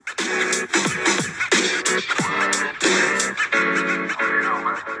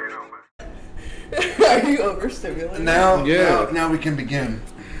you overstimulated? Now we can begin.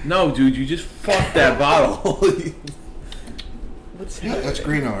 No, dude, you just fucked that bottle. What's That's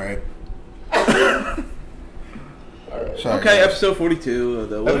green, all right. Alright. Sorry, Okay, guys. episode 42 of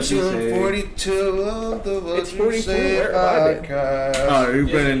the What You Episode Say. 42 of the What It's You 44. Say Where have I been? podcast. Oh,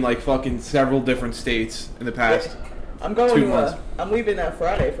 you've been in like fucking several different states in the past. I'm going 2 to, months. I'm leaving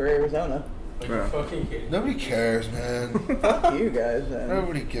Friday for Arizona. Yeah. Nobody cares, man. Fuck you guys, man.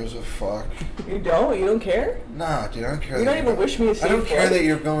 Nobody gives a fuck. You don't? You don't care? Nah, dude, I don't care. You that don't even wish me a I safe don't care flight. that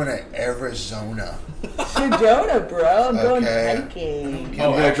you're going to Arizona. Sedona, bro. I'm going Okay. hiking.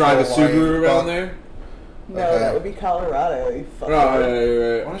 Oh, gonna drive a Subaru around there? No, Okay. that would be Colorado. You Oh, fucking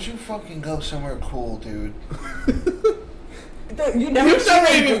right. Why don't you fucking go somewhere cool, dude? You never You've never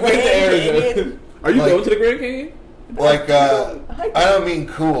seen even the been to Grand Arizona. Canyon? Are you Like- going to the Grand Canyon? Like, Hiking. I don't mean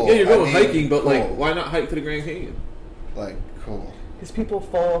cool. Yeah, you're going I mean hiking, but like, cool. why not hike to the Grand Canyon? Like, cool. Because people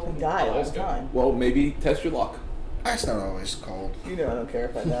fall off and die all the time. Well, maybe test your luck. That's not always cold. You know I don't care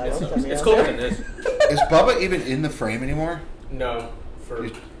if I die. It's, Don't send me it's out colder there. than this. Is Bubba even in the frame anymore? No, for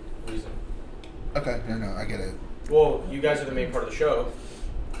You- reason. Okay, no, I get it. Well, you guys are the main part of the show.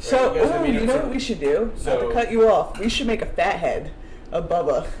 right? So, You guys are the ooh, main you know episode. what we should do? Not So- to cut you off, we should make a fat head of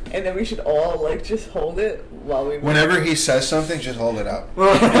Bubba, and then we should all like just hold it while we. Whenever he says something, just hold it up.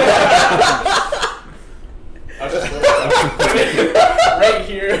 I was just right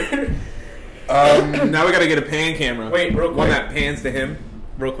here. Now we gotta get a pan camera. Wait, real One quick. that pans to him.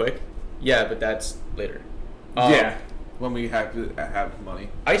 Real quick. Yeah, but that's later. Yeah. When we have to have money.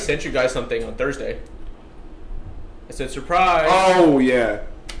 I sent you guys something on Thursday. I said surprise. Oh, yeah.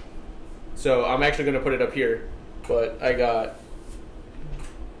 So I'm actually gonna put it up here, but I got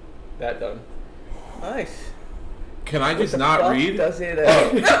that done. Nice. Can I What just the not fuck read? Does it?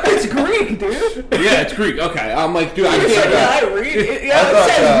 It's Greek, dude. Yeah, it's Greek. Okay. I'm like, dude, I You said can't. I read. It, I yeah, it thought,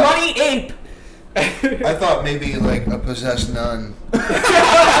 says money ape. I thought maybe like a possessed nun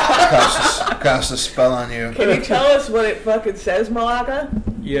cast a spell on you. Can you tell us what it fucking says, Malaka?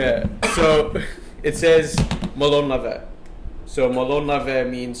 Yeah. So it says Malon Lave. So Malon Lave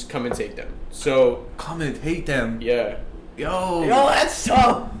means come and take them. So Come and hate them. yeah. Yo. Yo, that's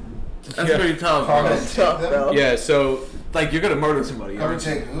tough. That's Yeah. pretty tough, Come bro. and That's take tough, them? bro. Yeah, so Like, you're gonna murder somebody. Come and aren't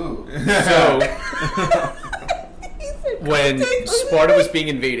you? take who? so when Sparta was being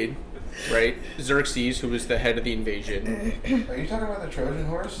invaded, right? Xerxes, who was the head of the invasion, Are you talking about the Trojan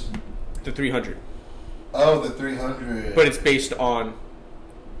horse? the 300. Oh, the 300. But it's based on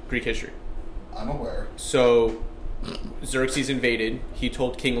Greek history. I'm aware. So Xerxes invaded. He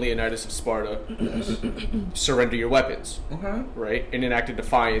told King Leonidas of Sparta, Yes. surrender your weapons, Okay. right? In an act of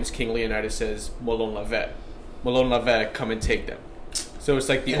defiance, King Leonidas says, Molon Lave. Molon Lave, come and take them. So it's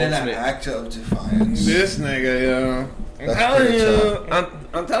like the In an ultimate. act of defiance. This nigga, yo. I'm That's telling pretty you.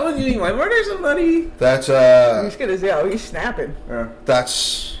 I'm telling you, he might murder somebody. That's He's gonna say, he's snapping.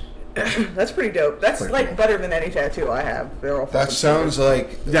 that's That's pretty dope. That's Pretty like cool. better than any tattoo I have. They're all. that fucking sounds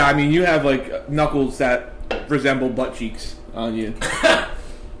like Yeah, I mean, you have like knuckles that resemble butt cheeks on you.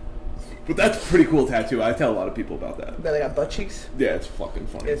 But that's a pretty cool tattoo. I tell a lot of people about that. They got butt cheeks. Yeah, it's fucking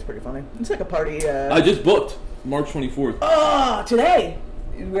funny. It's pretty funny. It's like a party. I just booked March 24th. Oh, today.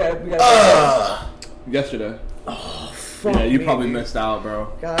 We got Yesterday. fuck Yeah, you me, probably dude. missed out,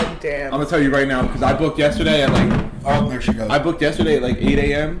 bro. God damn. I'm gonna tell you right now because I booked yesterday at like oh, there she goes. I booked yesterday at like 8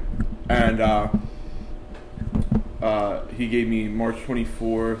 a.m. and he gave me March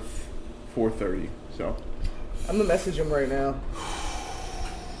 24th, 4:30. So I'm gonna message him right now.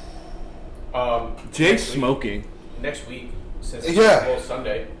 Jake's next week- smoking. Next week, since it's Yeah. Super Bowl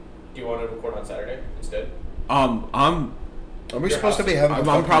Sunday, do you want to record on Saturday instead? I'm Are we Your supposed to house. be having a I'm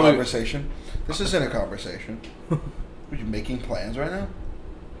fucking probably- conversation? This isn't a conversation. Are you making plans right now?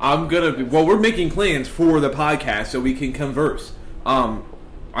 gonna be, well, we're making plans for the podcast so we can converse.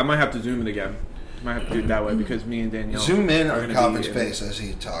 I might have to zoom it again. Might have to do it that way because me and Danielle Zoom in are on gonna Calvin's be face as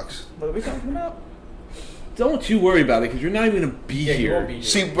he talks. What are we talking about? Don't you worry about it because you're not even gonna be Yeah, you here. won't be here.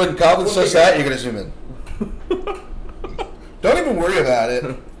 See, when Calvin We'll says figure that, it you're gonna zoom in. Don't even worry about it.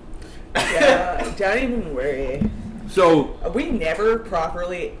 Yeah, don't even worry. So We never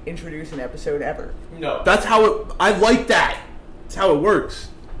properly introduce an episode ever. No. that's how it. I like that. That's how it works.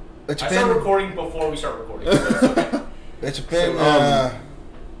 It's I start been. recording before we start recording. So it's okay. It's been. So,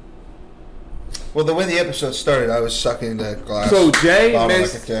 well, the way the episode started, I was sucking the glass. So Jay bottle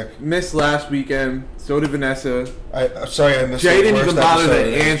missed, like a tick. missed last weekend. So did Vanessa. I'm sorry, I missed. Jay the didn't worst even bother episode to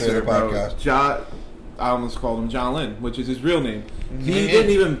in the history answer, of the bro. podcast. I almost called him John Lynn, which is his real name. He Mhm.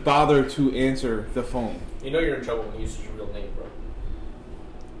 didn't even bother to answer the phone. You know you're in trouble when you use your real name, bro.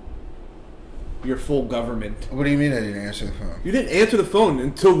 your full government. What do you mean I didn't answer the phone? You didn't answer the phone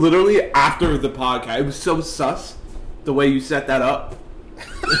until literally after the podcast. It was so sus the way you set that up.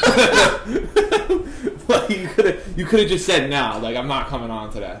 Like you could have just said now, like I'm not coming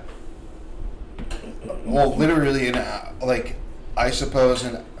on today. Well, literally, like, I suppose,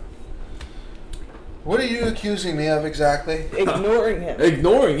 what are you accusing me of exactly? Ignoring him.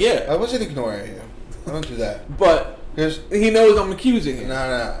 Ignoring, yeah. I wasn't ignoring you. I don't do that. But Because he knows I'm accusing him.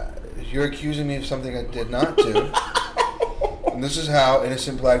 no, you're accusing me of something I did not do. And this is how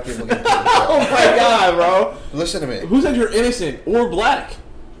innocent black people get killed. Oh my god, bro. Listen to me. Who said you're innocent or black?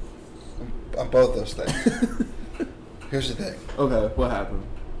 I'm both those things. Here's the thing. Okay, what happened?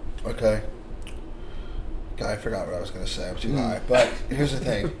 Okay. God, I forgot what I was going to say. I'm too high. But here's the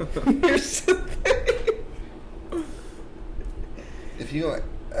thing. Here's the thing. If you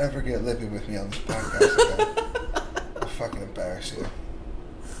ever get lippy with me on this podcast again, I'll fucking embarrass you.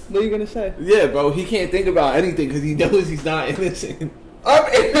 What are you gonna say? Yeah, bro, he can't think about anything because he knows he's not innocent.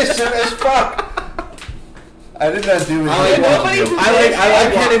 I'm innocent as fuck. I did not do anything.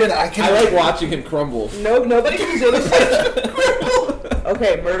 I like watching him crumble. No, nobody who's innocent.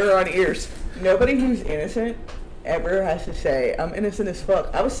 Okay, murder on ears. Nobody who's innocent ever has to say, I'm innocent as fuck.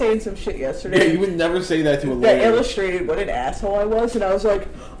 I was saying some shit yesterday. Yeah, you would never say that to a that lawyer. illustrated what an asshole I was, and I was like,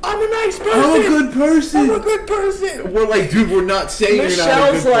 I'm a nice person. I'm a good person. I'm a good person. We're like, dude, we're not saying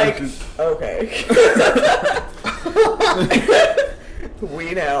Michelle's you're not a like, good person. okay.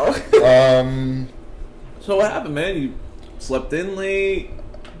 We know. So what happened, man? You slept in late?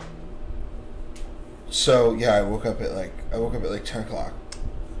 So yeah, I woke up at like 10 o'clock.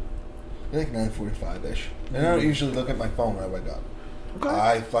 Like 9:45ish. And I don't usually look at my phone when I wake up. Okay.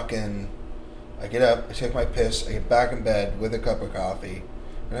 I get up, I take my piss, I get back in bed with a cup of coffee,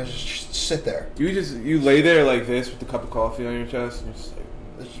 and I just sit there. You lay there like this with a cup of coffee on your chest, and you're just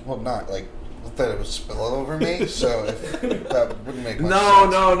like, Well, not like that it would spill over me, so if that wouldn't make much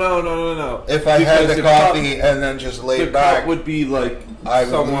no. sense. If I had Because the coffee and then just the laid back, cup would be like I would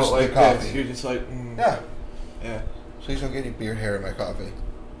somewhat lose the like coffee. this. You're just like, yeah. yeah. Please don't get any beard hair in my coffee.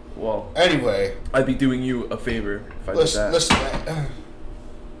 Well, Anyway, I'd be doing you a favor if I did that.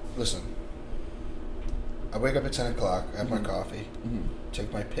 Listen. I wake up at 10 o'clock, have my coffee,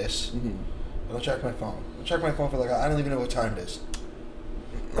 take my piss, I don't check my phone. I check my phone for I don't even know what time it is.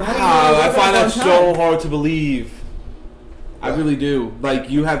 I find that so time. hard to believe. I What? really do. Like,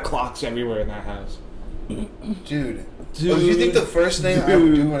 you have clocks everywhere in that house. Dude. Oh, you think the first thing I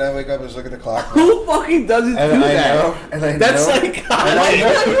do when I wake up is look at the clock? Who fucking doesn't And do I that? know, and I That's know, psychotic. and I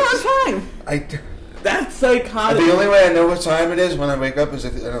know. You're on time. That's psychotic. The only way I know what time it is when I wake up is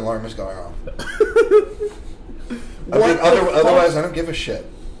if an alarm is going off. Otherwise, I don't give a shit.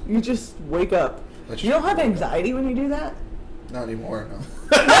 You just wake up. That's You don't have anxiety when you do that? Not anymore, no.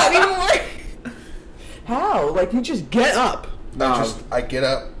 Not anymore. How? Like, you just get up. I get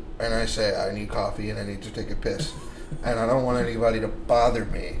up and I say I need coffee and I need to take a piss, and I don't want anybody to bother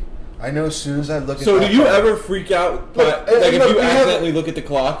me. I know as soon as I look at. So that do you phone- ever freak out? Look, Like, if look, you we have- accidentally look at the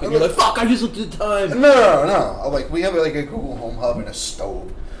clock and you're like, fuck, I just looked at the time. No. Like we have like a Google Home Hub and a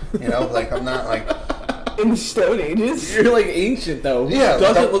stove. You know, like I'm not like In the Stone Ages. You're like ancient, though. Who Yeah, like,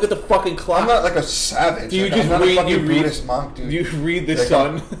 doesn't I'm- look at the fucking clock? I'm not like a savage. Do you Like, just I'm not read- a fucking you read- Buddhist monk, dude. Do you read the Like,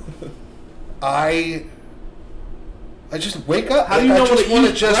 sun? I just wake up. How do you Like, know I just what to wanna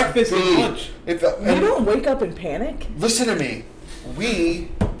eat just breakfast and be. lunch? You don't wake up in panic? Listen to me. We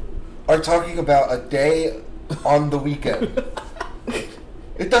are talking about a day on the weekend.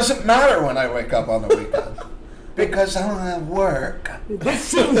 It doesn't matter when I wake up on the weekend because I don't have work.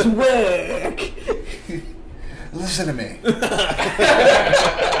 This is work. Listen to me.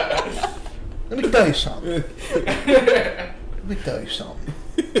 Let me tell you something. Let me tell you something.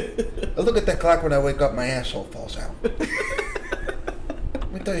 I look at that clock when I wake up, my asshole falls out.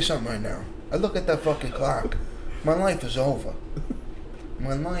 Let me tell you something right now. I look at that fucking clock. My life is over.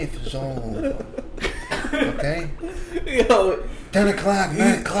 My life is over. Okay? Yo, 10 o'clock,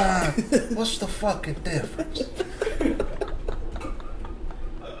 9 o'clock. What's the fucking difference?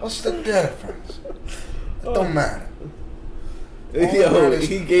 What's the difference? It don't matter.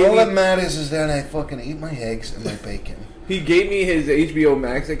 All that matters is that I fucking eat my eggs and my bacon. he gave me his HBO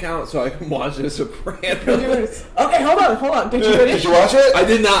Max account so I can watch The Sopranos. Okay, hold on. Did you finish? Did you watch it? I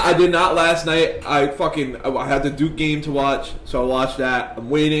did not last night. I had the Duke game to watch, so I watched that. I'm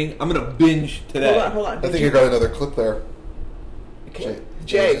waiting. I'm gonna binge today. Hold on. I think you got another clip there.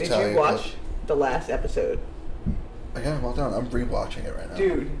 Jay, did Italian you watch the last episode? Yeah, well done. I'm rewatching it right now.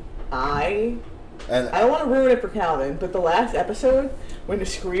 Dude, I And don't want to ruin it for Calvin, but the last episode, when the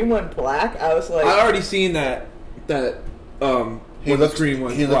screen went black, I was like... I already seen that He when the looks. screen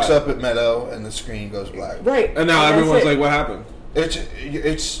went He looks black. up at Meadow, and the screen goes black. Right. And now that's everyone's it. like, "What happened?"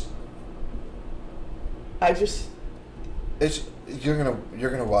 It's I just. you're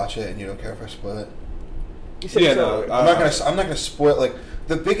gonna watch it, and you don't care if I spoil it. You said Yeah, so. no, I'm not gonna spoil. Like,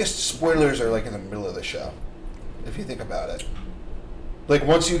 the biggest spoilers are like in the middle of the show, if you think about it. Like,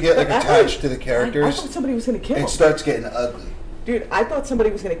 once you get like I attached thought- to the I characters, thought somebody was gonna kill him. it starts getting ugly. Dude, I thought somebody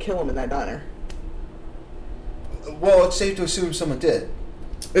was gonna kill him in that diner. Well, it's safe to assume someone did.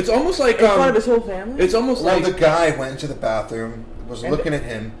 It's almost like In front of his whole family. it's almost Well, like the guy went into the bathroom, was And- looking at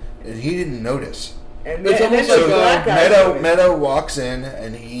him, and he didn't notice. and it's then almost there's like, the black guy. Meadow walks in,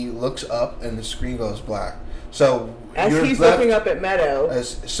 and he looks up, and the screen goes black. So As you're he's left, looking up at Meadow.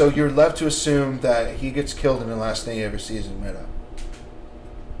 so you're left to assume that he gets killed, and the last thing he ever sees is Meadow.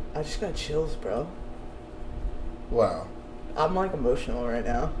 I just got chills, bro. Wow. I'm like emotional right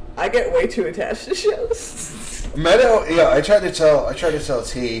now. I get way too attached to shows. Meadow, yeah, I tried to tell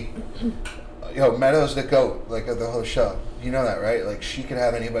T, Meadow's the GOAT, like, of the whole show. You know that, right? Like, she could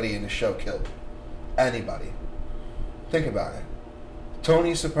have anybody in the show killed. Anybody. Think about it.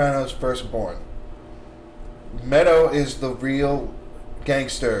 Tony Soprano's firstborn. Meadow is the real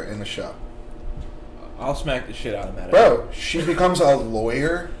gangster in the show. I'll smack the shit out of that. Bro, she becomes a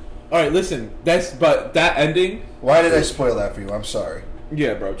lawyer. All right, listen. But that ending. Why did I spoil that for you? I'm sorry.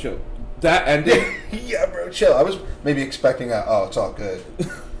 Yeah, bro, chill. That ending. Yeah, bro, chill. I was maybe expecting it's all good.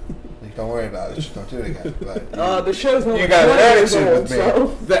 Like, don't worry about it. Just don't do it again. But The show's only You got an 20 years attitude old, with me.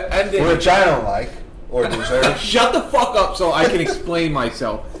 so. The ending. which I don't like or deserve. Shut the fuck up so I can explain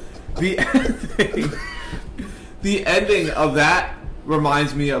myself. The ending, the ending of that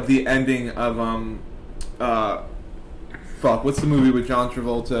reminds me of the ending of what's the movie with John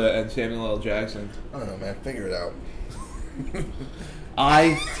Travolta and Samuel L. Jackson? I don't know, man. Figure it out. I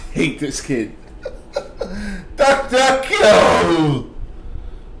hate this kid. Dr. Kill!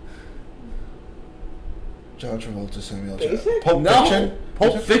 John Travolta, Samuel Jackson. Basic? Pulp No, Fiction?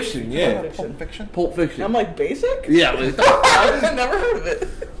 Pulp Fiction, yeah. Pulp Fiction? Pulp Fiction. I'm like, basic? Yeah, I've never heard of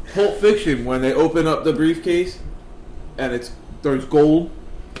it. Pulp Fiction, when they open up the briefcase and there's gold.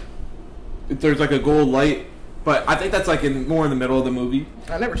 There's like a gold light, but I think that's like more in the middle of the movie.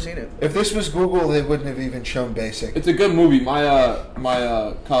 I've never seen it. If this was Google, they wouldn't have even shown Basic. It's a good movie.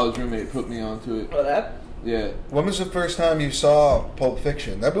 My college roommate put me onto it. Oh, that? Yeah. When was the first time you saw Pulp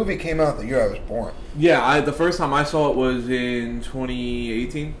Fiction? That movie came out the year I was born. Yeah, the first time I saw it was in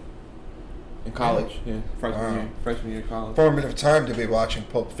 2018 in college. Yeah, freshman year of college. Formative time to be watching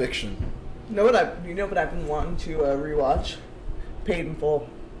Pulp Fiction. You know what I've been wanting to rewatch? Paid in Full.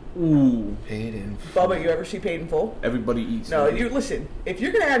 Ooh, Paid in. Bubba, you ever see Paid in Full? everybody eats. No, it. you listen. If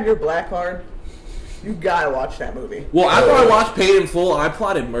you're gonna have your black card, you gotta watch that movie. Well, after I watched Paid in Full, I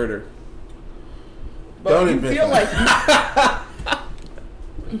plotted murder. But Don't you admit feel that.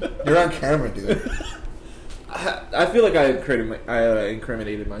 You're on camera, dude. I feel like I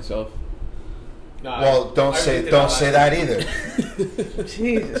incriminated myself. No, Well, don't say that either. like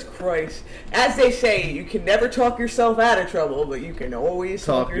Jesus Christ. As they say, you can never talk yourself out of trouble, but you can always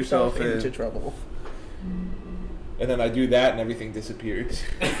talk yourself into trouble. And then I do that, and everything disappears.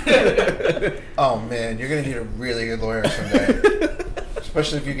 Oh man, you're gonna need a really good lawyer someday.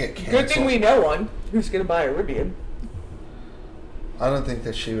 Especially if you get canceled. Good thing we know one who's gonna buy a Rivian. I don't think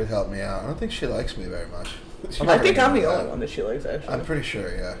that she would help me out. I don't think she likes me very much. I think I'm the only one that she likes, actually. I'm pretty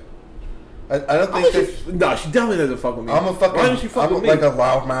sure, yeah. I don't think that. No, she definitely doesn't fuck with me. I'm a fucking. Why does she fuck I'm with me? like a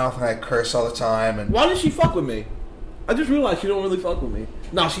loudmouth and I curse all the time. And Why does she fuck with me? I just realized she don't really fuck with me.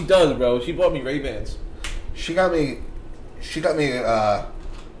 No, she does, bro. She bought me Ray-Bans. she got me a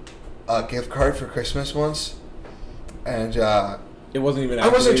gift card for Christmas once, and It wasn't even. I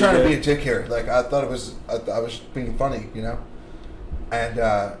wasn't actually trying to be good. a dick here. Like I thought it was. I was being funny, you know. And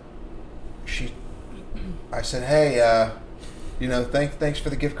I said, hey, thanks for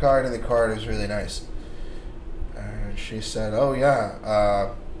the gift card, and the card was really nice. And she said, oh yeah,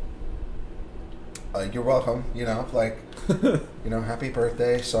 you're welcome. Happy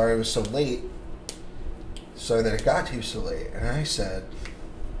birthday. Sorry it was so late. Sorry that it got to you so late. And I said,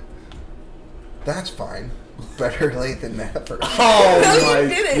 that's fine. Better late than never. Oh No, you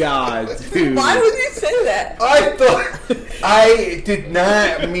my didn't. god, dude! Why would you say that? I thought I did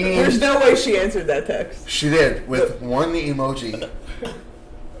not mean. There's no way she answered that text. She did with one emoji,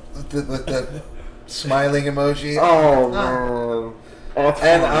 with the smiling emoji. Oh man!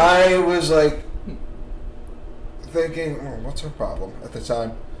 And I was like thinking, what's her problem at the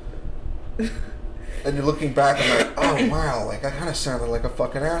time? And you're looking back and like, oh wow, like I kind of sounded like a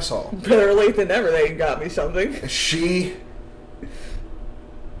fucking asshole. Better late than never. They got me something. She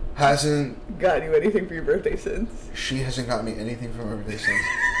hasn't. Got you anything for your birthday since? She hasn't got me anything from her birthday since.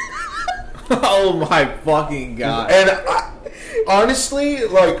 Oh my fucking god! And honestly,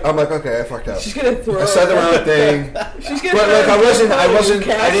 like, I'm like, okay, I fucked up. She's gonna throw. I said the wrong thing. She's gonna. But like, I wasn't. I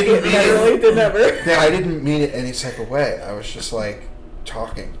Casket didn't mean never it. than ever. Yeah, I didn't mean it any type of way. I was just like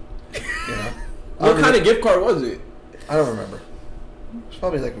talking. You know. What kind of gift card was it? I don't remember. It's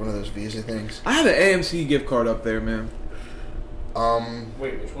probably like one of those Visa things. I have an AMC gift card up there, man.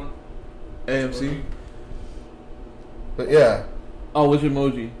 Wait, which one? AMC. But yeah, Oh, which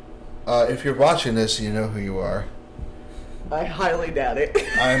emoji? if you're watching this, you know who you are. I highly doubt it.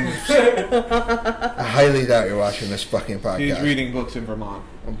 I highly doubt you're watching this fucking He's podcast. reading books in Vermont.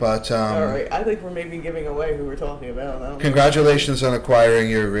 But All right, I think we're maybe giving away who we're talking about. I don't know. congratulations on acquiring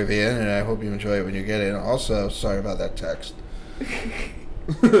your Rivian, and I hope you enjoy it when you get it. And also, sorry about that text.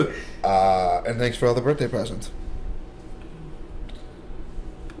 And thanks for all the birthday presents.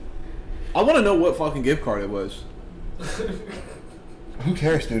 I want to know what fucking gift card it was. Who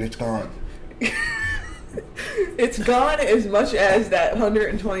cares, dude? It's gone. It's gone as much as that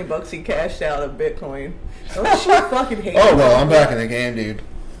 $120 he cashed out of Bitcoin. Don't she fucking hate Oh it? well, I'm back in the game, dude.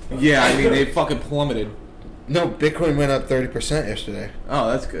 Yeah, I mean they fucking plummeted. No, Bitcoin went up 30% yesterday. Oh,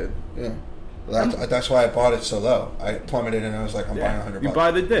 that's good. Yeah, that's why I bought it so low. I plummeted, and I was like, I'm buying $100. You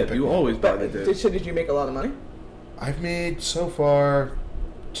buy the dip. You always buy the But dip. so did you make a lot of money? I've made so far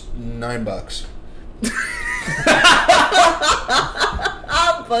 $9.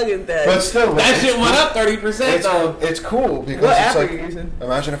 I'm fucking dead. But still, That it's shit went cool. up 30% though. It's cool because What it's app like, are you using?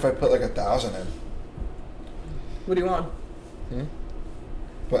 imagine if I put like 1,000 in. What do you want?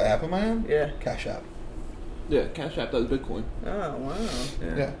 What app am I on? Yeah. Cash App. Yeah, Cash App does Bitcoin. Oh, wow.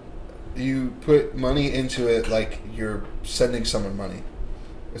 Yeah. You put money into it like you're sending someone money.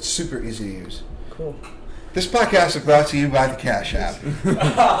 It's super easy to use. Cool. This podcast is brought to you by the Cash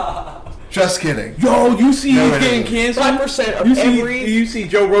App. Just kidding. Yo, you see No, he's it getting isn't. canceled? 5% of you see, every- You see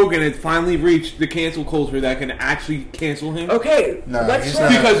Joe Rogan has finally reached the cancel culture that can actually cancel him. Okay. No, let's he's talk-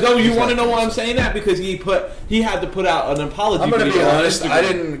 not. Because no, you He's want to not. know why I'm saying that? Because he had to put out an apology I'm going to be video on honest. Instagram. I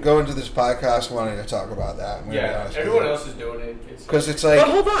didn't go into this podcast wanting to talk about that. I'm gonna be Yeah, honest everyone with you. else is doing it. Because it's But like...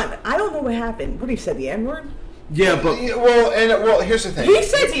 hold on. I don't know what happened. What, he said the N-word? Yeah, but Well, here's the thing. He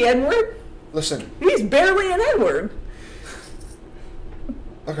said the N-word? Listen. He's barely an N-word.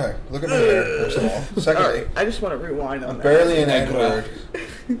 Okay, look at my hair, first of all. Secondly, Alright, I just want to rewind on I'm that. barely an N-word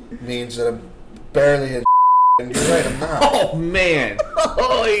means that I'm barely an and you're right, I'm not. oh man,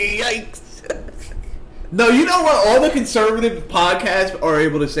 Oh, yikes. no, you know what? All the conservative podcasts are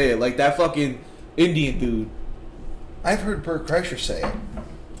able to say it, like that fucking Indian dude. I've heard Bert Kreischer say it.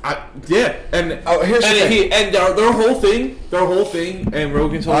 Yeah, and Here's the thing. and their whole thing, and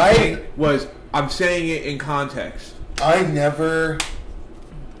Rogan's whole thing was, I'm saying it in context. I never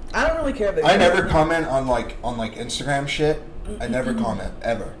don't really care. That I never comment on like Instagram shit. I never comment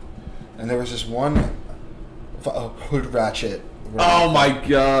ever. And there was this one hood ratchet. Oh my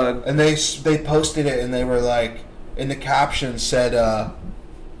god! And they posted it and they were like, in the caption said,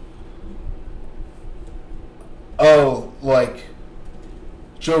 "Oh, like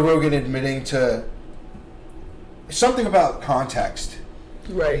Joe Rogan admitting to something about context."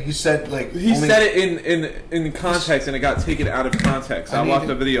 Right. He said like He said it in context, and it got taken out of context. I watched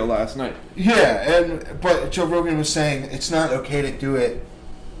the video last night. Yeah, but Joe Rogan was saying it's not okay to do it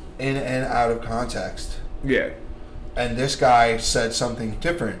in and out of context. Yeah. And this guy said something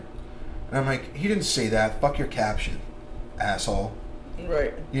different. And I'm like, he didn't say that. Fuck your caption, asshole.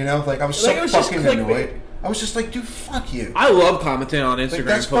 Right. You know, like I was Like, so it was just fucking clickbait. annoyed. I was just like, dude, fuck you. I love commenting on Instagram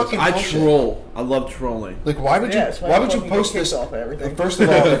that's posts. fucking I bullshit. troll. I love trolling. Like, why would you? Yeah, that's why why I would you fucking get post kicked this? off of everything. First of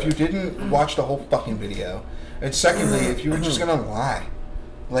all, if you didn't watch the whole fucking video, and secondly, if you were just gonna lie,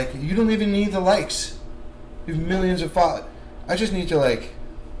 like you don't even need the likes. You have millions of followers. I just need to like.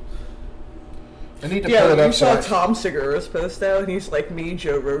 I need to pull it Yeah, up. you saw so Tom Segura's post out, and he's like, me,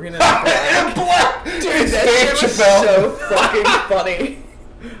 Joe Rogan, and black. Dude, It's that Dave shit was Chappelle. so fucking funny.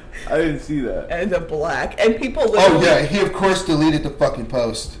 I didn't see that. And a black. And people literally... Oh yeah, he of course deleted the fucking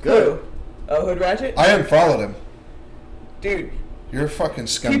post. Who? Oh, Hood Ratchet? I unfollowed him. Dude, You're a fucking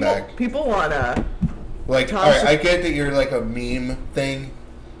scumbag. people want to... Like, Tom alright, Seg- I get that you're like a meme thing,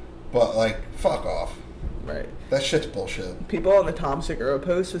 but like, fuck off. Right. That shit's bullshit. People on the Tom Segura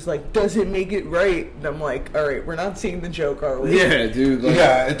post was like, doesn't make it right. And I'm like, alright, we're not seeing the joke, are we? Yeah, dude. Like,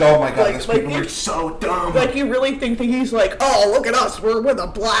 Yeah, oh my god, Like- these like people you- are so dumb. Like, you really think that he's like, oh, look at us, we're with a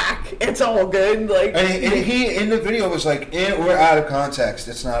black. It's all good. Like, And he in the video was like, we're out of context.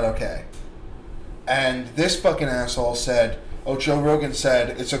 It's not okay. And this fucking asshole said, oh, Joe Rogan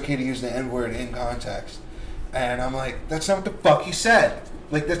said it's okay to use the N-word in context. And I'm like, that's not what the fuck he said.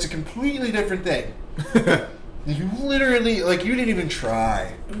 Like, that's a completely different thing. You literally, like, you didn't even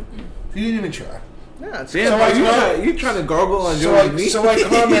try. You didn't even try. Yeah, it's Damn, you trying to gargle on So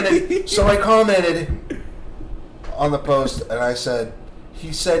Joey? I commented on the post, and I said,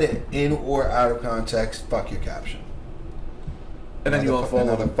 he said it in or out of context, fuck your caption. And then you And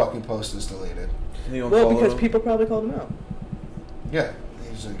unfollow the him. fucking post is deleted. And you well, unfollow because him. people probably called him out. Yeah.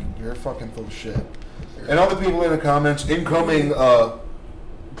 He's like, you're fucking full of shit. And all the people in the comments, incoming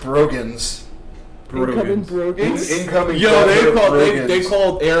Brogans. Incoming Brogans. Incoming Yo, Brogans. they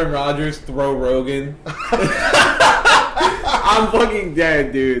called Aaron Rodgers Throw Rogan. I'm fucking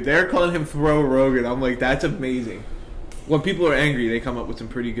dead, dude. They're calling him Throw Rogan. I'm like, that's amazing. When people are angry, they come up with some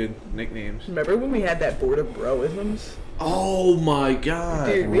pretty good nicknames. Remember when we had that board of broisms? Oh my god.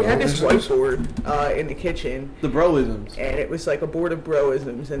 Dude, we had this Broisms? whiteboard in the kitchen, The broisms. and it was like a board of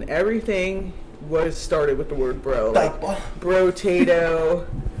broisms, and everything was started with the word bro. Like bro-tato,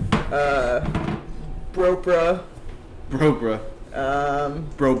 bro-bra, Bro,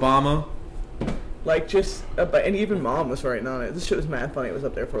 Brobama. like just, and even Mom was writing on it. This shit was mad funny. It was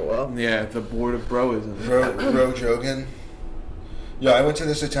up there for a while. Yeah, the board of broisms. Bro Jogan. Yeah, I went to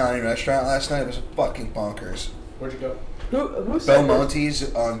this Italian restaurant last night. It was fucking bonkers. Where'd you go? Who said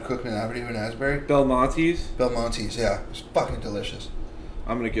Belmonte's on Cookman Avenue in Asbury. Belmonte's. Belmonte's, yeah. It was fucking delicious.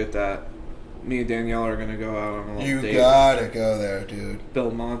 I'm gonna get that. Me and Danielle are gonna go out on a little You date. gotta go there, dude.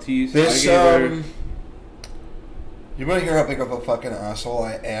 Belmonte's. This, I gave her- you wanna hear how big of a fucking asshole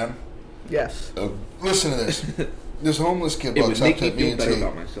I am? Yes. Listen to this. This homeless kid it would walks up make to me me feel and better says,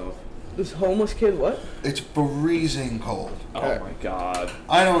 about myself. This homeless kid, what? it's freezing cold. Oh my god.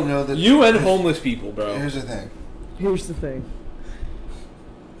 I don't know that. You and homeless people, bro. Here's the thing. Here's the thing.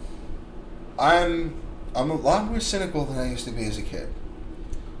 I'm a lot more cynical than I used to be as a kid.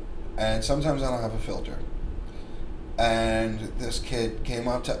 And sometimes I don't have a filter. And this kid came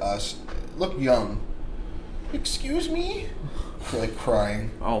up to us, looked young. Excuse me? Like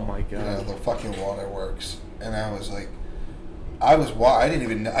crying. Oh my You know, god. the fucking waterworks. And I was like, I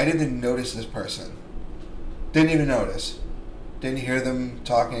didn't notice this person. Didn't even notice. Didn't hear them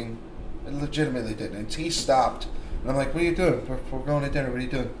talking. I legitimately didn't. And he stopped. And I'm like, what are you doing? We're going to dinner. What are you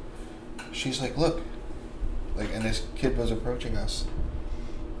doing? She's like, look. Like, and this kid was approaching us.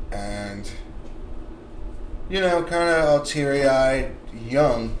 And, you know, kind of all teary-eyed,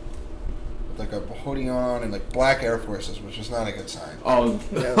 young. With like a hoodie on and like black Air Forces, which was not a good sign. Oh,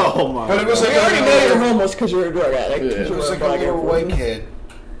 Yeah. oh my But it was god. We like- already know you're homeless because you're a drug addict. Yeah. 'cause It you was wear like a black little Air white Force. kid,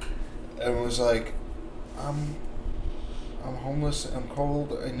 and was like, I'm homeless. I'm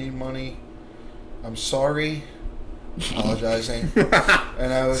cold. I need money. I'm sorry. Apologizing.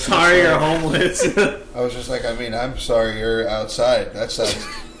 And I was just Sorry, you're like- homeless. I was just like, I mean, I'm sorry you're outside. That sounds.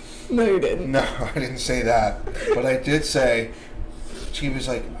 No, you didn't. No, I didn't say that. But I did say. She was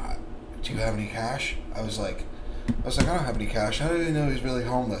like, do you have any cash? I was like, I don't have any cash. How did you know he's really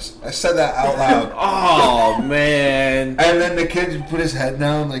homeless? I said that out loud. Oh man. And then the kid put his head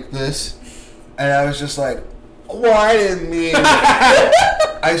down like this, and I was just like, "Well, I didn't mean."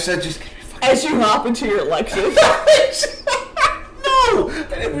 I said, "Just give me fucking." As you hop into your Lexus. No,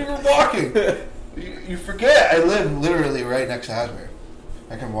 and we were walking. You forget I live literally right next to Asbury.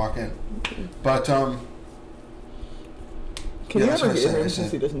 I can walk in, but Can Yeah, you that's ever what I hear said. him I since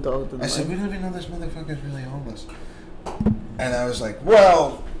said- he doesn't talk to the I said, "We mic? don't even know this motherfucker's really homeless." And I was like,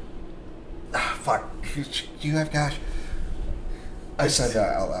 "Well, fuck. Do you have cash?" I said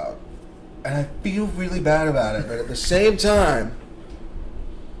that out loud. And I feel really bad about it, but at the same time,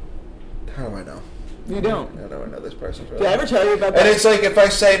 how do I know? You don't. How do I know this person's really Did I ever tell you about And that? it's like if I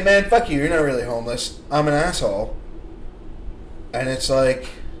say, man, fuck you, you're not really homeless. I'm an asshole. And it's like...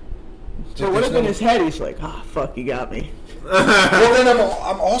 But what there's if in no- his head he's like, ah, fuck, you got me. Well, then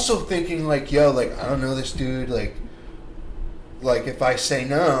I'm also thinking, like, yo, like, I don't know this dude, like, if I say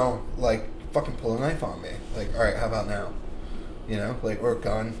no, like, fucking pull a knife on me. Like, all right, how about now? You know, like, or a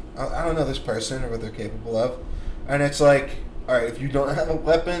gun. I don't know this person or what they're capable of. And it's like, all right, if you don't have a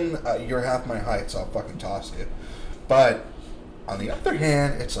weapon, you're half my height, so I'll fucking toss you. But on the other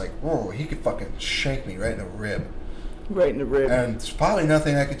hand, it's like, whoa, he could fucking shank me right in the rib. Right in the rib. And there's probably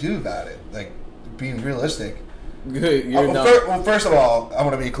nothing I could do about it. Like, being realistic. You're not. Well, first of all, I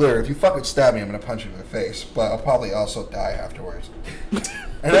want to be clear. If you fucking stab me, I'm going to punch you in the face. But I'll probably also die afterwards.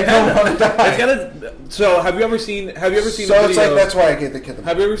 And I don't want to die. It's gotta. So have you ever seen? Have you ever seen? So a it's video, like, that's why I gave the kid the...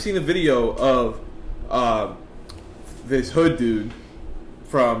 Have you ever seen a video of this hood dude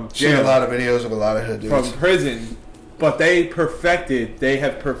from Seen a jail, lot of videos of a lot of hood dudes. from prison, but they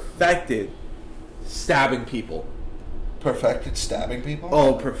have perfected stabbing people. Perfected stabbing people?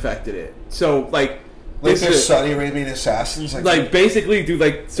 Oh, perfected it. So like Like This they're is- Saudi Arabian assassins. Like basically, dude,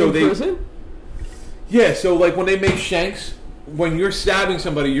 like so In they. prison? Yeah, so like when they make shanks, when you're stabbing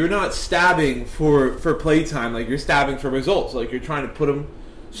somebody, you're not stabbing for playtime. Like you're stabbing for results. Like you're trying to put them.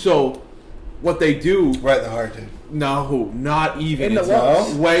 So what they do? right in the heart, dude. No, not even. In the It's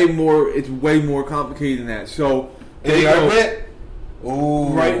lungs? way more. It's way more complicated than that. So In they the go armpit? Ooh.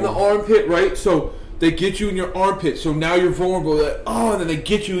 right in the armpit, right? So they get you in your armpit. So now you're vulnerable. Like, oh, and then they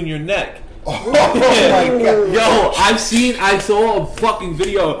get you in your neck. Oh, my God. Yo, I saw a fucking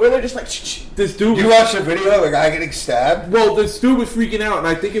video. Where they're just like, shh. This dude. You watched a video of a guy getting stabbed? Well, this dude was freaking out, and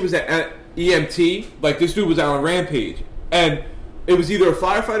I think it was at EMT. Like, this dude was out on Rampage. And it was either a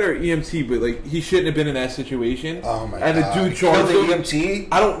firefighter or EMT, but, like, he shouldn't have been in that situation. Oh, my and God. the dude charged Killed him. the EMT?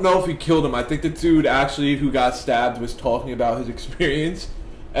 I don't know if he killed him. I think the dude actually who got stabbed was talking about his experience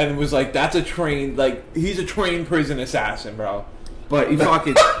and was like, that's a trained, like, he's a trained prison assassin, bro. But he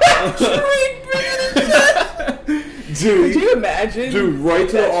fucking... Dude, Could you imagine? dude, right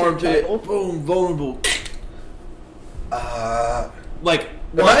to the That's your armpit. title? Boom, vulnerable. Like,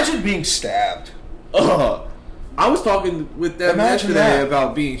 Imagine being stabbed. I was talking with them Imagine yesterday that.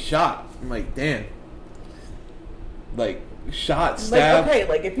 about being shot. I'm like, damn. Like, shot, Like, stabbed. okay,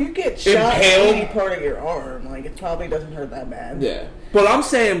 like if you get shot Impaled. in any part of your arm, like it probably doesn't hurt that bad. Yeah. But I'm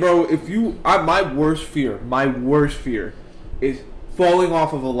saying, bro, if you... my worst fear is falling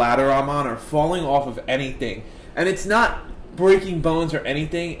off of a ladder I'm on or falling off of anything. And it's not breaking bones or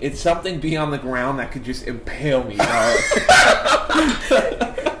anything. It's something being on the ground that could just impale me, bro.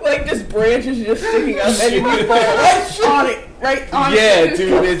 Like just branches just sticking up and you fall right on it, right on Yeah, it.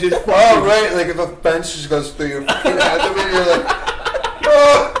 dude, it's just Oh, fucking... right. Like if a fence just goes through your fucking abdomen, you're like,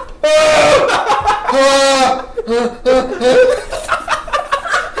 oh, oh,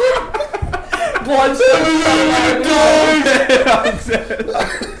 Blood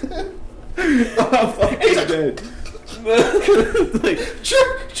I'm fucking dead. Like,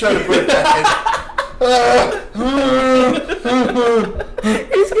 trying to put it back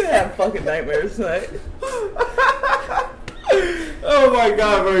He's gonna have fucking nightmares tonight. oh my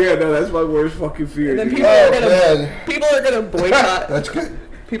god, bro, yeah, no, that's my worst fucking fear. And then dude. people Oh, are gonna man. people are gonna boycott. That's good.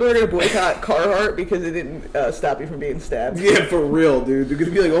 People are gonna boycott Carhartt because it didn't stop you from being stabbed. Yeah, for real, dude. They're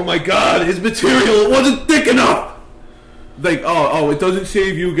gonna be like, oh my god, his material, it wasn't thick enough! Like, it doesn't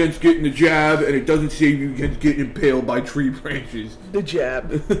save you against getting the jab, and it doesn't save you against getting impaled by tree branches. The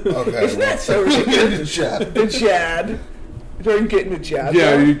jab. Okay. Isn't that so ridiculous? The jab. The jab. During getting the jab.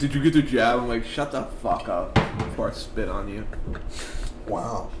 Yeah, though? did you get the jab? I'm like, shut the fuck up before I spit on you.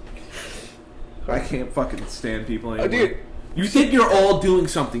 Wow. I can't fucking stand people anymore. dude. You think you're all doing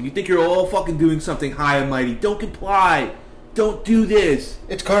something. You think you're all fucking doing something high and mighty. Don't comply. Don't do this.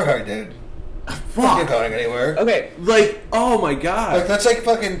 It's Carhartt, dude. Not Fuck. going anywhere. Okay. Like, oh my god. Like that's like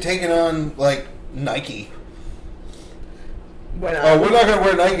fucking taking on like Nike. When Oh, we're not gonna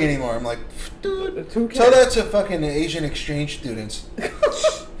wear Nike anymore. I'm like, dude. Who Tell cares? that to fucking Asian exchange students.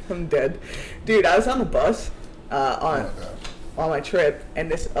 I'm dead. Dude, I was on the bus Oh my on god. my trip, and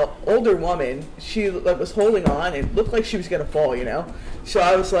this older woman, she was holding on and looked like she was gonna fall, you know. So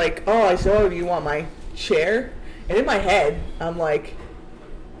I was like, do you want my chair? And in my head, I'm like,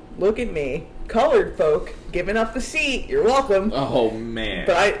 look at me, colored folk giving up the seat. You're welcome. Oh man.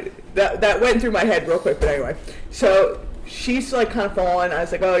 But that went through my head real quick. But anyway, so she's like kind of falling. I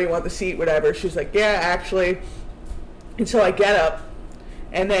was like, oh, you want the seat, whatever. She's like, yeah, actually. And so I get up,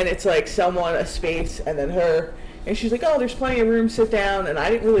 and then it's like someone, a space, and then her. And she's like, oh, there's plenty of room, sit down. And I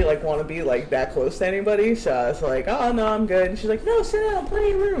didn't really like want to be like that close to anybody. So I was like, oh, no, I'm good. And she's like, no, sit down,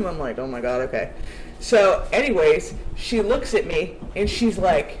 plenty of room. I'm like, oh my God, okay. So anyways, she looks at me and she's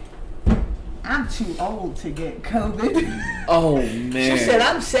like, I'm too old to get COVID. Oh man. She said,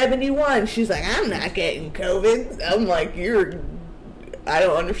 I'm 71. She's like, I'm not getting COVID. I'm like, I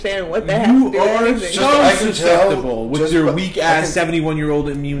don't understand what that has to You do with are anything. so I can susceptible tell with just your by- weak I ass can- 71-year-old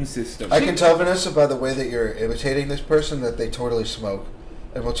immune system. I can tell, Vanessa, by the way that you're imitating this person that they totally smoke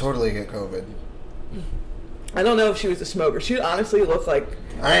and will totally get COVID. I don't know if she was a smoker. She honestly looked like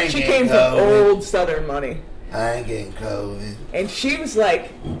I ain't she getting came from COVID. old Southern money. I ain't getting COVID. And she was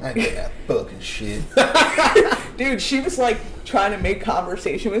like, I ain't getting that fucking shit. dude, she was like trying to make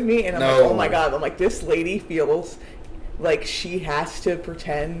conversation with me. And I'm like, No. oh my God. I'm like, this lady feels like she has to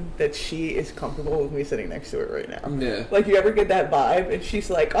pretend that she is comfortable with me sitting next to her right now. Yeah. Like, you ever get that vibe? And she's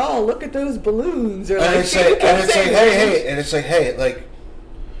like, oh, look at those balloons. Or And like, it's she like, kept saying hey, and it's like, hey, like,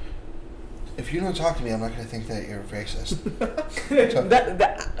 if you don't talk to me, I'm not gonna think that you're racist.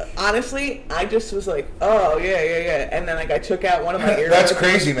 that honestly, I just was like, oh yeah, and then like I took out one of my earbuds. That's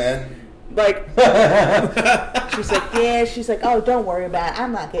crazy, man. Like, she's like, yeah. She's like, oh, don't worry about it.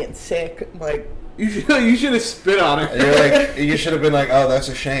 I'm not getting sick. I'm like, You should have spit on her. And you're like, you should have been like, oh, that's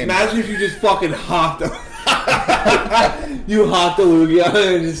a shame. Imagine if you just fucking hopped. You hopped a loogie on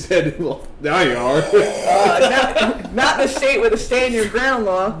it and just said, "Well, now you are." Not in the state with a stand your ground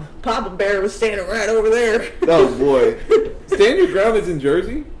law. Papa Bear was standing right over there. Oh boy, stand your ground is in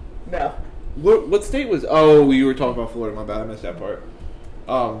Jersey. No. What state was? Oh, you were talking about Florida. My bad, I missed that part.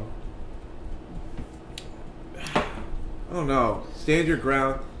 I don't know. Stand your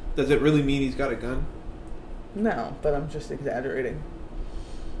ground. Does it really mean he's got a gun? No, but I'm just exaggerating.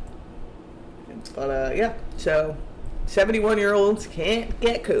 But yeah, so 71-year-olds can't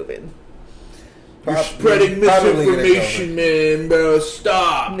get COVID. You're spreading misinformation, man, bro.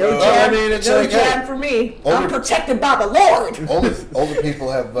 Stop. No bro. jab, I mean, it's no like, jab hey, for me. older- I'm protected by the Lord. Older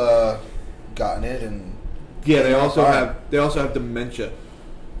people have gotten it, and Yeah, they also Alright. have dementia.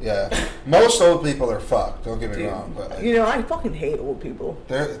 yeah, most old people are fucked. Don't get me wrong, but like, You know, I fucking hate old people.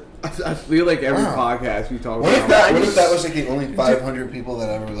 they're. I feel like every Wow. podcast we talk What if about. that? What if that was like the only 500 people that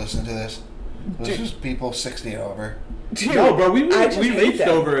ever listened to this? It was Dude. just people 60 and over. Dude, No, bro, we I just hate reached them.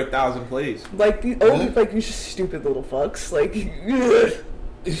 over 1,000 plays. Like the Really? old, like you just stupid little fucks. Like, ugh.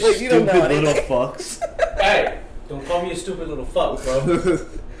 Like you don't know Stupid little anything. fucks. Hey, don't call me a stupid little fuck, bro.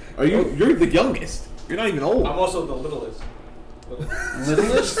 Are you? You're the youngest. You're not even old. I'm also the littlest.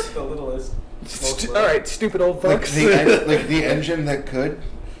 Littlest? The littlest. Most All little. right, stupid old Like fucks. like the engine that could.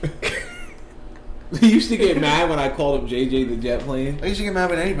 He used to get mad when I called him JJ the jet plane. I used to get mad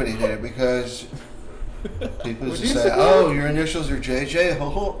when anybody did it because people used to you say, say- "Oh, your initials are JJ,"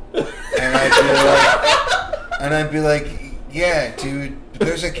 and I'd be like, "Yeah, dude,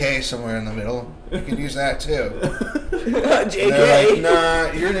 there's a K somewhere in the middle. You could use that too." And they're like, JK.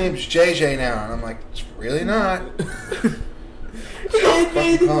 "Nah, your name's JJ now," and I'm like, "It's really not."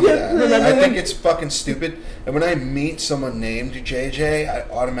 Fucking call me that. I think it's fucking stupid. And when I meet someone named JJ, I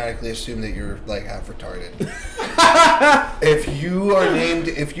automatically assume that you're like half retarded.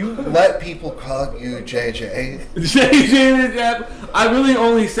 If you let people call you JJ, JJ the jet. I really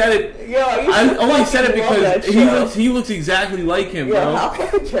only said it. Yo, I only said it love that because show. he looks exactly like him, Yo, bro. how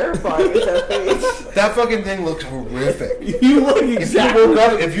fucking terrifying is that face? that fucking thing looks horrific. You look exactly.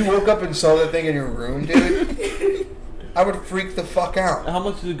 If you woke up and saw that thing in your room, dude, I would freak the fuck out. How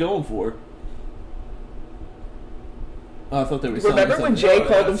much is it going for? Oh, I thought they were selling Remember when something. Jay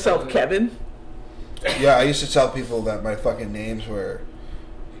called himself Kevin? Yeah, I used to tell people that my fucking names were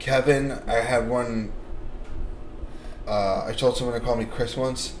Kevin. I had one. I told someone to call me Chris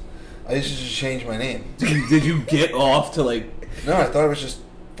once. I used to just change my name. Did you get off to like? No, I thought it was just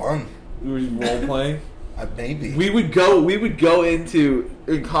fun. We were role playing. Maybe. We would go into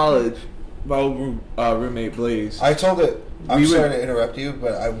in college. My old roommate Blaze. I told it. I'm We would- sorry to interrupt you,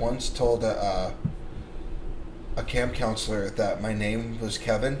 but I once told a camp counselor that my name was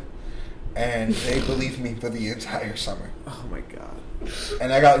Kevin, and they believed me for the entire summer. Oh my god.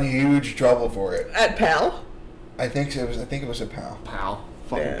 And I got in huge trouble for it. At Pal? I think it was a pal. Pal.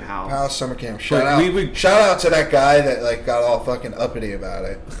 Fucking Yeah. pal. Pal summer camp. Shout But out. we would- Shout out to that guy that like got all fucking uppity about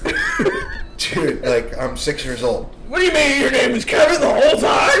it. Dude, like I'm 6 years old. What do you mean your name is Kevin the whole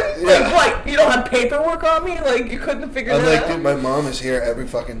time? Yeah. Like, what? You don't have paperwork on me? Like, you couldn't have figured I'm that like, out? dude, my mom is here every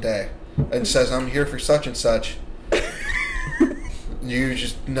fucking day and says I'm here for such and such. You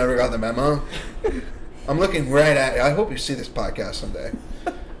just never got the memo. I'm looking right at you. I hope you see this podcast someday.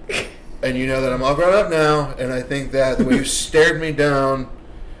 And you know that I'm all grown up now, and I think that the way you stared me down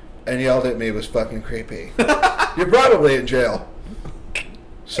and yelled at me was fucking creepy. You're probably in jail.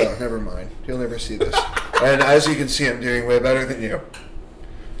 So, never mind. You'll never see this. And as you can see, I'm doing way better than you.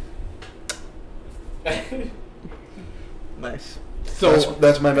 Nice. So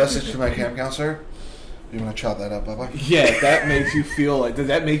That's my message to my camp counselor. You want to chop that up, Bubba? yeah, that makes you feel like. Does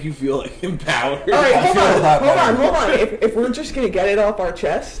that make you feel like empowered? All right, hold feel a lot on. better. If we're just going to get it off our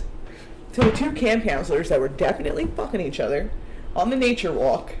chest, to the two camp counselors that were definitely fucking each other on the nature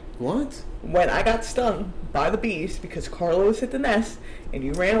walk What? when I got stung by the bees because Carlos hit the nest and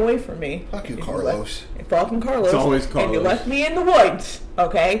you ran away from me. Fuck you, And Carlos. Fucking Carlos. It's always And you Carlos. left me in the woods,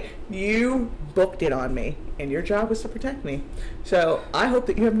 okay? You booked it on me, and your job was to protect me. So I hope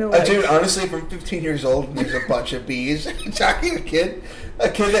that you have no Dude, honestly, from 15 years old, and there's a bunch of bees attacking a kid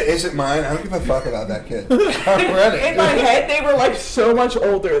that isn't mine. I don't give a fuck about that kid. I'm running. In my head, they were like so much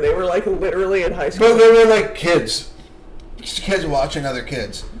older. They were like literally in high school. But they were like kids. Just kids watching other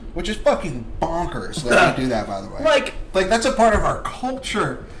kids. Which is fucking bonkers that we do that, by the way. Like that's a part of our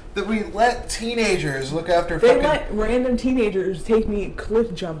culture. That we let teenagers look after they fucking... let random teenagers take me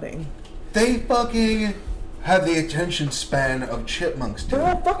cliff jumping. They fucking have the attention span of chipmunks, dude. They're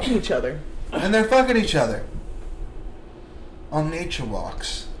all fucking each other. And they're fucking each other. On nature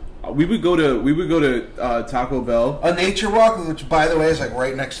walks. We would go to Taco Bell. A nature walk, which by the way is like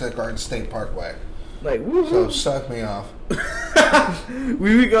right next to the Garden State Parkway. Like, So woo-hoo. suck me off.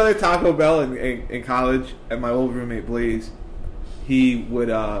 We would go to Taco Bell in college, and my old roommate Blaze, he would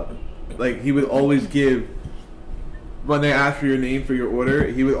always give, when they asked for your name for your order,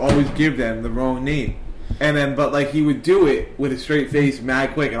 he would always give them the wrong name, and then he would do it with a straight face,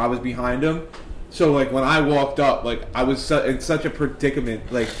 mad quick, and I was behind him, so like when I walked up, like I was in such a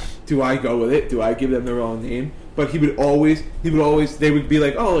predicament, like do I go with it? Do I give them the wrong name? But he would always, they would be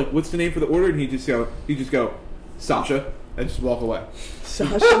like, oh, like what's the name for the order? And he'd just go, Sasha, and just walk away.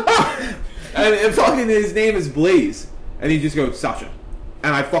 Sasha. And fucking his name is Blaze, and he just goes Sasha,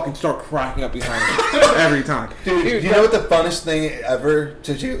 and I fucking start cracking up behind him every time. Dude, you know what the funnest thing ever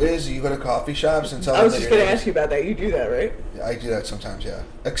to do is? You go to coffee shops and tell them I was that just your going to name ask you about that. You do that, right? is- I do that sometimes, yeah.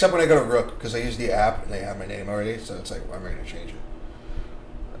 Except when I go to Rook, because I use the app and they have my name already, so it's like, why am I going to change it?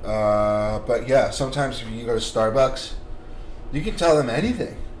 But yeah, sometimes if you go to Starbucks, you can tell them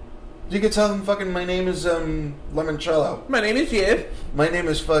anything. You can tell them fucking, my name is Limoncello. My name is Jib. My name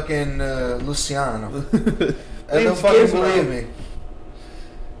is fucking Luciano. And they'll Name's fucking Gizmo. believe me.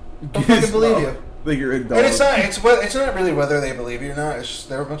 They'll fucking believe you. Like you're a dog. And it's not really whether they believe you or not. It's just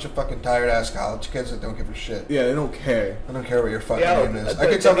they're a bunch of fucking tired ass college kids that don't give a shit. Yeah, they don't care. I don't care what your fucking Yeah, name is. but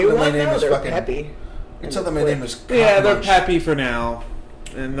I can tell the them new that my one name now, is they're fucking. peppy. I can tell them my name is. Yeah, Cock they're Munch. peppy for now,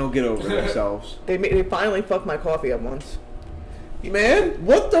 and they'll get over themselves. They finally fucked my coffee up once. Man,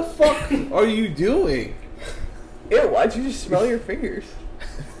 what the fuck are you doing? Ew, why'd you just smell your fingers?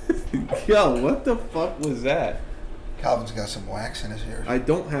 Yo, what the fuck was that? Calvin's got some wax in his ear. I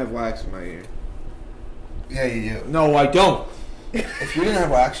don't have wax in my ear. Yeah, you do. No, I don't. If you didn't have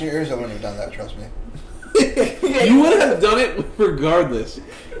wax in your ears, I wouldn't have done that. Trust me. You would have done it regardless,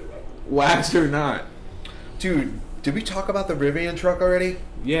 wax or not. Dude, did we talk about the Rivian truck already?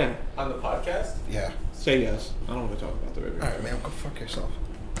 Yeah, On the podcast? Yeah. say yes. I don't want to talk about the river. All right, man. Go fuck yourself.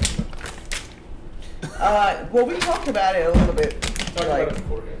 Well, we talked about it a little bit. Talk Like, about it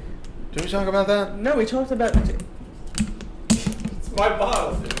beforehand. Did we talk about that? no, we talked about. It's my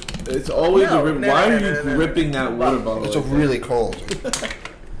boss. It's always No, a river. no, Why no, are no, you no, no, gripping that water no. bottle? It's like that? really cold.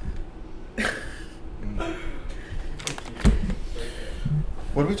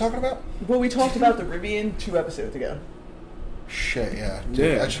 What are we talking about? Well, we talked about the Rivian 2 episodes ago. Shit, yeah.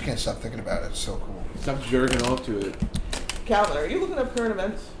 Dude, Yeah. I just can't stop thinking about it. It's so cool. Stop jerking off to it. Calvin, are you looking up current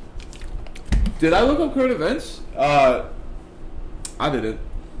events? Did I look up current events? I didn't.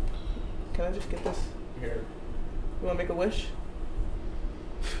 Can I just get this? Here. You want to make a wish?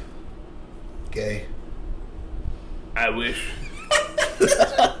 Gay. I wish.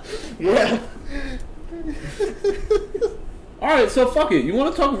 Yeah. All right, so fuck it. You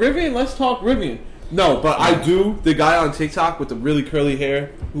want to talk Rivian? Let's talk Rivian. No, but I do. The guy on TikTok with the really curly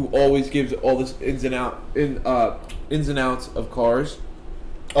hair, who always gives all this ins and outs of cars.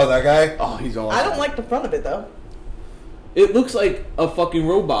 Oh, that guy? Oh, he's awesome. I don't like the front of it though. It looks like a fucking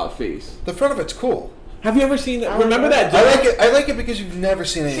robot face. The front of it's cool. Have you ever seen I that? don't Remember know. that? I dude? like it. I like it because you've never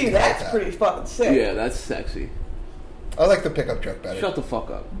seen anything See, like that's that. pretty fucking sick. Yeah, that's sexy. I like the pickup truck better. Shut the fuck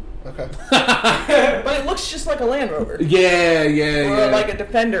up. Okay. But it looks just like a Land Rover. Yeah, Or yeah. like a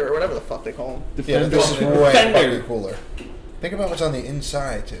Defender or whatever the fuck they call them. Yeah, but this is way Defender. fucking cooler. Think about what's on the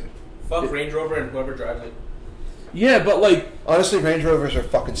inside, too. Fuck Range Rover and whoever drives it. Yeah, but like, Honestly, Range Rovers are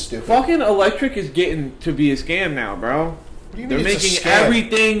fucking stupid. fucking electric is getting to be a scam now, bro. What do you They're mean it's a making scam?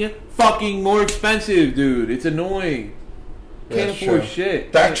 everything fucking more expensive, dude. It's annoying. Yeah, Can't it's afford true.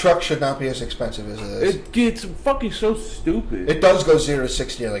 shit. That truck should not be as expensive as it is. It gets fucking so stupid. It does go 0 to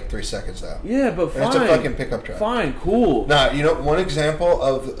 60 in like 3 seconds, though. Yeah, but And fine. it's a fucking pickup truck. Fine, cool. Nah, you know, one example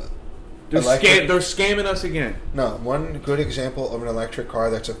of They're electric- they're scamming us again. No, one good example of an electric car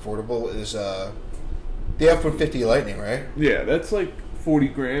that's affordable is the F-150 Lightning, right? Yeah, that's like 40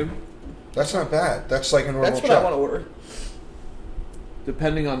 grand, That's not bad. That's like a normal That's what truck. I want to order.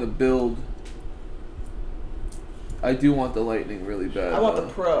 depending on the build. I do want the Lightning really bad. I want the though.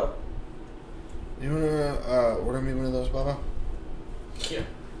 Pro. You wanna order me one of those, Baba? Yeah.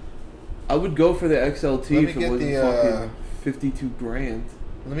 I would go for the XLT Let me if it get wasn't the, fucking 52 grand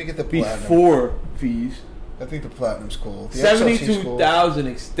Let me get the Platinum. before fees. I think the Platinum's cool. The XLT 's cool. 72,000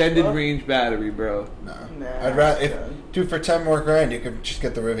 extended What? range battery, bro. Nah. Nah, I'd rather it's if good. dude for 10 more grand you could just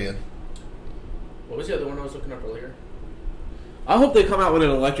get the Rivian. What was the other one I was looking up earlier? I hope they come out with an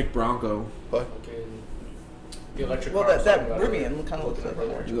electric Bronco. What? Fucking the electric Well, car. I that was talking about earlier. Rivian kind of looks like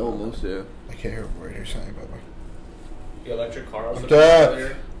that. Almost, yeah. I can't hear what you're saying, Baba. The electric car I was I'm looking up deaf.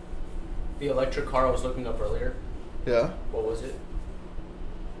 earlier. The electric car I was looking up earlier. Yeah. What was it?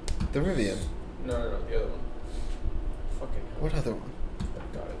 The Rivian. No, the other one. Fucking hell. What other one?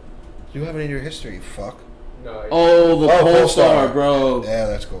 Got it. You have it in your history, you fuck. No. Oh, the Oh, Polestar, Polestar. bro. Yeah,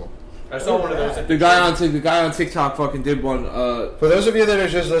 that's cool. I saw one of those. At The guy on TikTok fucking did one. For those of you that are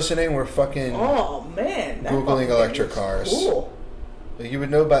just listening, we're fucking Oh man, that Googling fucking thing electric is cars. Cool. you would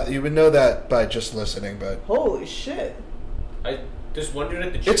know that by just listening, but Holy shit! This one dude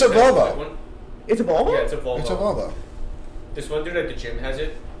at the gym. It's a has Volvo. that one. It's a Volvo. Yeah, it's a Volvo. it's a Volvo. This one dude at the gym has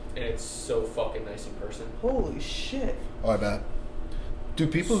it, and it's so fucking nice in person. Holy shit! Oh, I bet. Dude,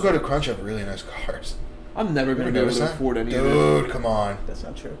 people who go to Crunch have really nice cars. I'm never gonna You be able notice to that? afford any of it. Dude, come on. That's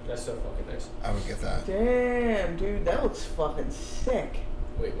not true. That's so fucking nice. I would get that. Damn, dude, that looks fucking sick.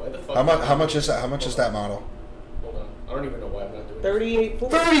 Wait, why the fuck? How much is that? How much is that model? Hold on. I don't even know why I'm not doing it. 38.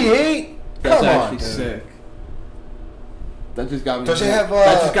 38. That's Come on, actually dude. sick. That just got me. Does it have,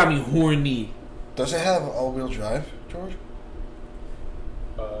 that just got me horny. Does it have all-wheel drive, George?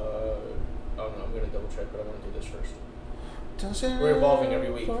 Oh no, I'm gonna double check, but I want to do this first. Does it We're evolving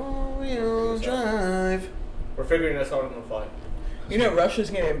every week. all-wheel drive? We're figuring this out on the fly. You know Russia's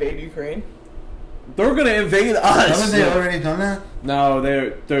gonna invade Ukraine. They're gonna invade us. Haven't they already done that? No,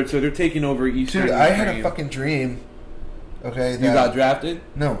 they're taking over Eastern. Dude, I had a Ukraine. fucking dream. Okay, You that, got drafted.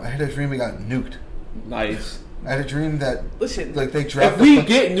 No, I had a dream we got nuked. Nice. I had a dream that Listen, like they dropped. If we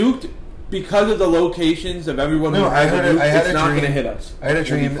get nuked because of the locations of everyone No, who I has had a a- nuke, I had it's a not dream. gonna hit us. I had a We'll be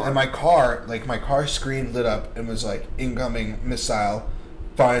dream, fine. and my car screen lit up and was like incoming missile,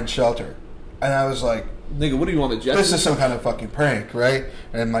 find shelter, and I was like, Nigga, what do you want to jet? this is some kind of fucking prank, right?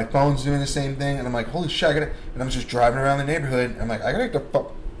 And my phone's doing the same thing, and I'm like, holy shit, and I'm just driving around the neighborhood, and I'm like, I gotta get the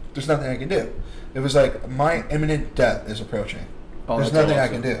fuck. There's nothing I can do. It was like my imminent death is approaching. Oh, There's that's nothing I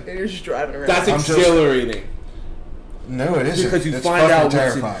awesome. can do. and you're just driving around. That's I'm just- exhilarating No, it isn't. because you It's find fucking out what's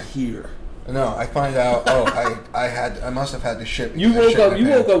terrifying. in here. No, I find out. Oh, I must have had to shit. You because I woke shit up. my You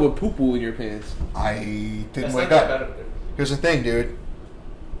pants. woke up with poo poo in your pants. I didn't That's wake not that up. bad of a dude. Here's the thing, dude.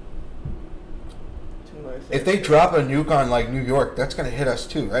 Too nice. If they drop a nuke on like New York, that's gonna hit us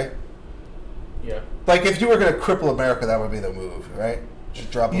too, right? Yeah. Like if you were gonna cripple America, that would be the move, right?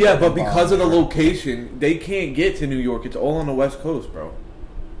 Just drop. A Yeah, but fucking because of bomb. the location, they can't get to New York. It's all on the West Coast, bro.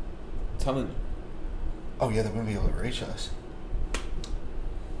 I'm telling you. Oh yeah, they wouldn't be able to reach us.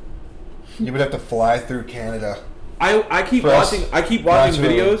 You would have to fly through Canada. I keep Press. watching. I keep watching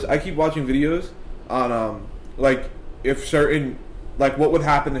That's videos. I keep watching videos on like if certain like what would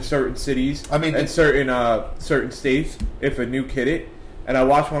happen to certain cities. I mean, and certain states if a nuke hit it. And I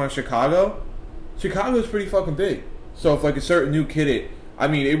watched one on Chicago. Chicago's pretty fucking big. So if like a certain nuke hit it, I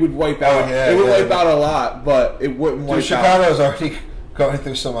mean it would wipe out. yeah, it would yeah. wipe out a lot, but it wouldn't wipe Dude, Chicago's already going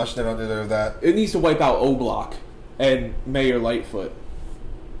through so much; they don't deserve that. It needs to wipe out O Block and Mayor Lightfoot.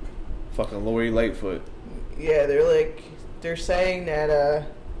 Fucking Lori Lightfoot. Yeah, they're saying that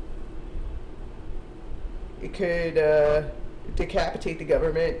it could decapitate the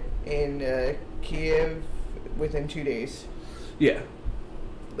government in Kiev within 2 days. Yeah.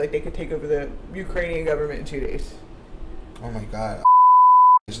 Like they could take over the Ukrainian government in 2 days. Oh my god,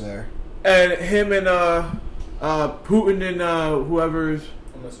 is there? And him and Putin and whoever's.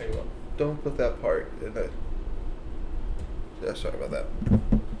 I'm listening up. Don't put that part in the. Yeah, sorry about that.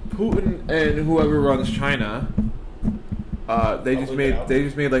 Putin and whoever runs China, they I'll just bleep made it out. they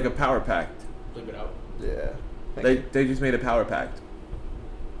just made like a power pact. Bleep it out. Yeah. They just made a power pact.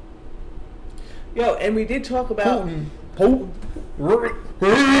 Yo, and we did talk about Putin.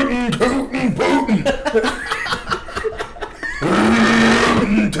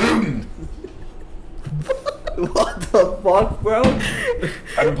 What the fuck, bro?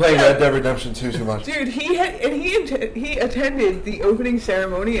 I've been playing Red Dead Redemption 2 too much. Dude, he attended the opening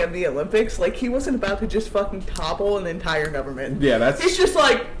ceremony of the Olympics like he wasn't about to just fucking topple an entire government. Yeah, that's. He's just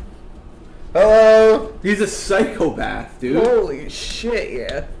like, Hello. He's a psychopath, dude. holy shit,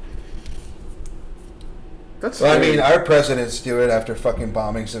 yeah. That's. Well, I scary. mean, our presidents do it after fucking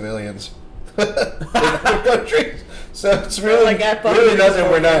bombing civilians in other countries. So it's really, Like at fucking really nothing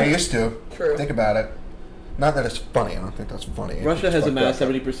we're not Israel. used to. True. Think about it. Not that it's funny. I don't think that's funny. Russia It's has fucked amassed up.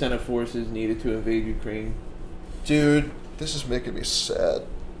 70% of forces needed to invade Ukraine. Dude, this is making me sad.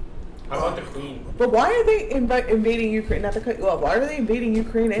 How about the Queen? But why are they invading Ukraine? Not the well, why are they invading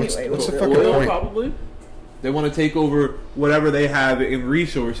Ukraine anyway? What's the With fucking oil? point? Probably. They want to take over whatever they have in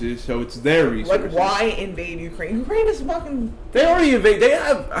resources, so it's their resources. Like, why invade Ukraine? Ukraine is fucking. They already invade. They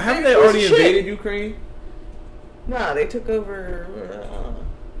have. Haven't they They're already shit. invaded Ukraine? Nah, they took over.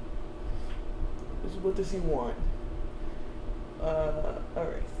 What does he want? Alright.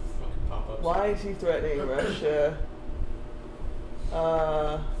 Fucking pop-ups. Why is he threatening Russia?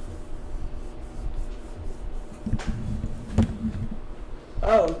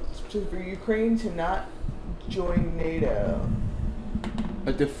 For Ukraine to not join NATO.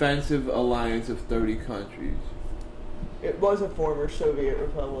 A defensive alliance of 30 countries. It was a former Soviet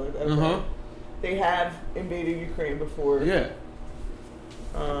republic. Okay. Uh-huh. They have invaded Ukraine before. Yeah.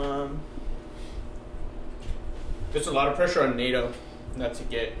 There's a lot of pressure on NATO not to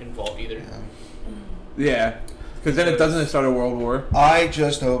get involved either. Yeah. Because then it doesn't start a world war. I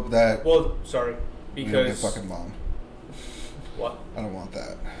just hope that Well, sorry, we don't get because fucking bombed. what? I don't want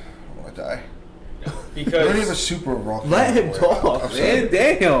that. I don't want to die. No, I don't even have a because super rock. Let him to worry about. talk, I'm sorry. man.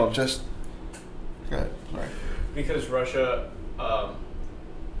 Damn. Just. Go ahead. Sorry. because Russia, I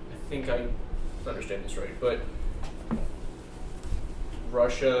think I understand this right, but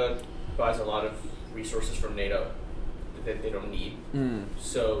Russia buys a lot of resources from NATO that they don't need,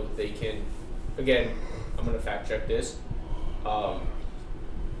 so they can. Again, I'm gonna fact check this.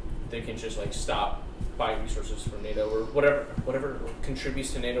 They can just like stop buying resources from NATO or whatever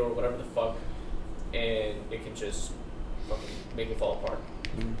contributes to NATO or whatever the fuck, and it can just fucking make it fall apart.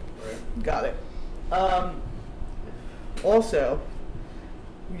 Right? Got it. Also,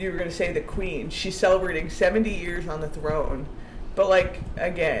 you were going to say the Queen. She's celebrating 70 years on the throne. But, like,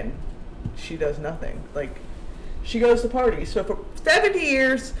 again, she does nothing. Like, she goes to parties. So for 70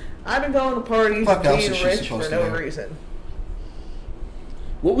 years, I've been going to parties Fuck and else being is she rich for supposed to no do? reason.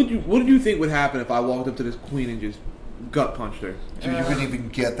 What did you think would happen if I walked up to this queen and just gut punched her? Dude, you wouldn't even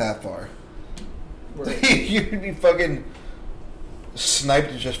get that far. Right. You'd be fucking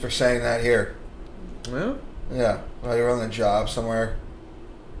sniped just for saying that here. Well, Yeah, while you're on the job somewhere.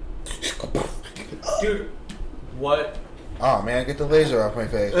 Dude, what? Oh man, get the laser off my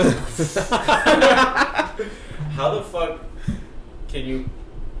face. How the fuck can you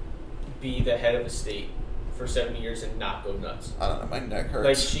be the head of a state for 70 years and not go nuts? I don't know, my neck hurts.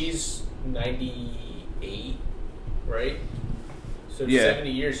 Like, she's 98, right? So Yeah.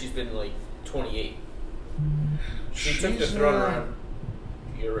 70 years, she's been like 28. She took the She's, throne around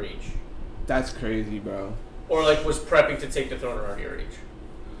your age. that's crazy, bro. Or like was prepping to take the throne around your age.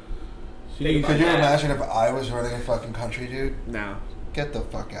 Think Could you about that. imagine if I was running a fucking country, dude? Nah, Get the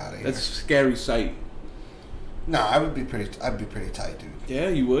fuck out of here. that's a scary sight. No, I'd be pretty tight, dude. Yeah,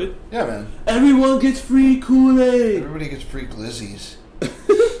 you would. Yeah, man. Everyone gets free Kool-Aid. Everybody gets free glizzies.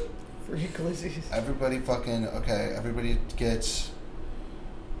 Free glizzies. Everybody gets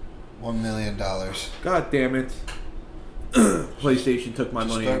 $1 million. God damn it. PlayStation took my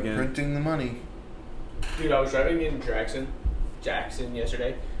Just money start again. printing the money. Dude, I was driving in Jackson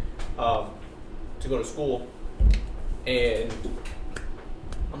yesterday, to go to school, and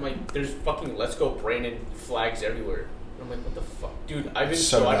I'm like, there's fucking Let's Go Brandon flags everywhere. I'm like, what the fuck? Dude, I've been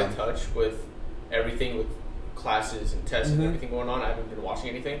so out of touch with everything with classes and tests and everything going on. I haven't been watching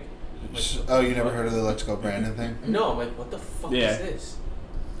anything. I'm like, what Oh, the you never fuck? heard of the Let's Go Brandon thing? No, I'm like, what the fuck Yeah. is this?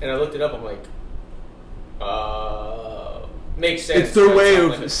 And I looked it up, I'm like, makes sense. It's their but way not of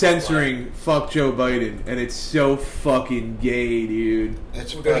like a censoring fuck Joe Biden, and it's so fucking gay, dude.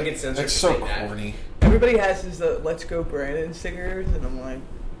 It's We're gonna get censored It's for so saying that. corny. Everybody has his Let's Go Brandon stickers, and I'm like,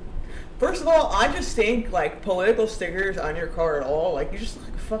 first of all, I just think, like, political stickers on your car at all, like, you just look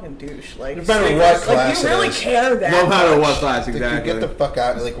like a fucking douche. Like, No matter stickers, what like, class you it really is. care that No matter much. what class, Like, exactly. Get the fuck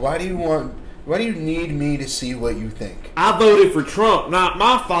out. Like, why do you need me to see what you think? I voted for Trump, not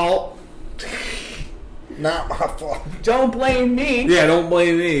my fault. Not my fault. Don't blame me. Yeah, don't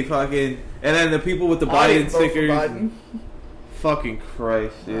blame me, fucking. And then the people with the I Biden didn't vote for stickers. Biden. Fucking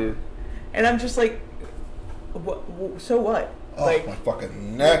Christ, dude. And I'm just like, so what? Oh, like, my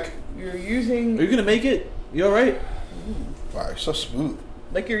fucking neck. you're Are using, you gonna make it? You alright? Wow, you're so smooth.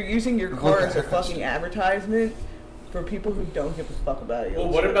 like, you're using your Look car at as a her. fucking advertisement for people who don't give a fuck about it. Well,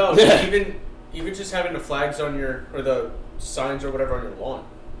 what about Yeah. even just having the flags on your, or the signs or whatever on your lawn?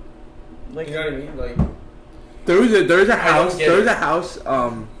 like, You know what I mean? Like, There's a I don't house. get There's it. a house.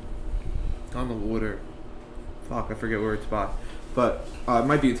 On the water. Fuck, I forget where it's by. But it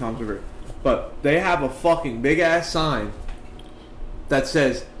might be in Tom's River. But they have a fucking big ass sign that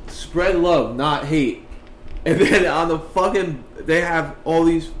says "Spread love, not hate," and then on the fucking they have all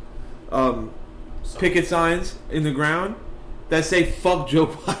these picket signs in the ground that say "Fuck Joe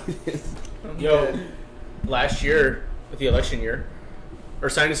Biden." yo, last year, with the election year, our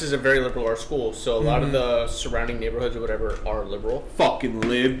Sinus is a very liberal art school, so a lot of the surrounding neighborhoods or whatever are liberal. Fucking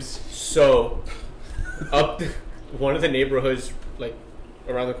libs. So, one of the neighborhoods, like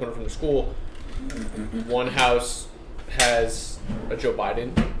around the corner from the school, one house has a Joe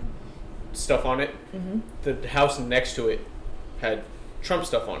Biden stuff on it. The house next to it had Trump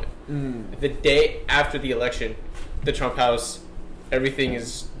stuff on it. The day after the election, the Trump house, everything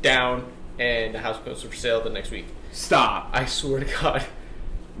is down, and the house goes for sale the next week. Stop. I swear to God.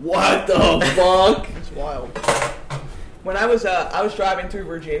 What the fuck? it's wild. When I was driving through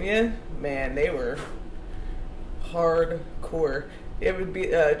Virginia, man, they were hardcore. It would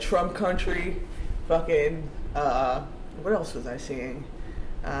be Trump country, fucking. What else was I seeing?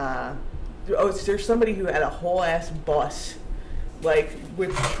 There's somebody who had a whole ass bus, like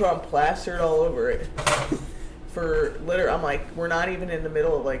with Trump plastered all over it. For I'm like, we're not even in the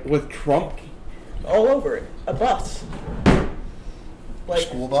middle of like With Trump? all over it. A bus. Like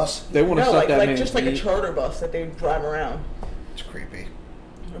School bus? They want to no, suck that like man's just like a meat. charter bus that they drive around. It's creepy.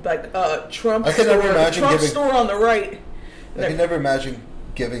 Like Trump I can never store, imagine Trump giving- store on the right. I can never imagine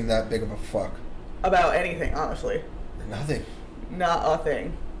giving that big of a fuck. About anything, honestly. Nothing. Not a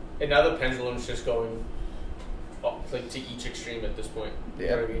thing. And now the pendulum's just going like to each extreme at this point. You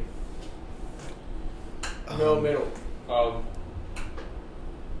know what I mean? No middle. How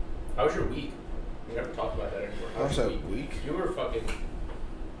was your week? We never talked about that anymore. How was your that week? You were fucking.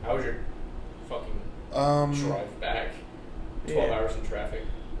 How was your fucking drive back? 12 Yeah. hours in traffic.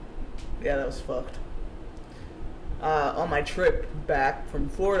 Yeah, that was fucked. On my trip back from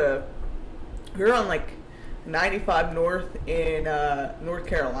Florida, we were on like 95 North in North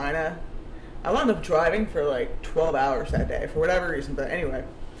Carolina. I wound up driving for like 12 hours that day for whatever reason, but anyway.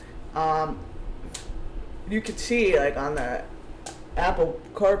 You could see like on the Apple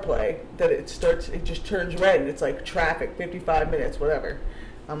CarPlay that it just turns red and it's like traffic, 55 minutes, whatever.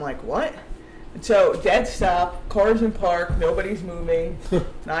 I'm like, what? And so dead stop, cars in park, nobody's moving,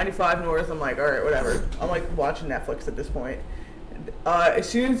 95 North. I'm like, all right, whatever. I'm like watching Netflix at this point. As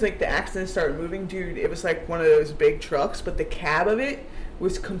soon as like the accident started moving, dude, it was like one of those big trucks, but the cab of it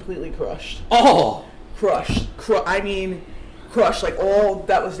was completely crushed. Oh! Crushed. Crushed. Like all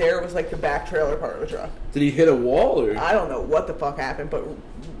that was there was like the back trailer part of the truck. Did he hit a wall or? I don't know what the fuck happened, but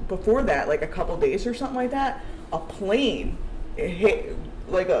before that, like a couple days or something like that, a plane hit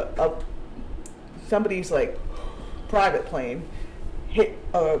like a somebody's like private plane hit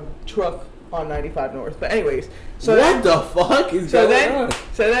a truck on 95 North. But anyways, so what the fuck is going on?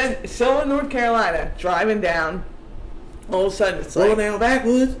 So then, still in North Carolina, driving down. All of a sudden, it's Rolling like, down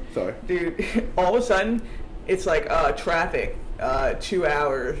backwoods. Sorry. dude. All of a sudden, it's like traffic, 2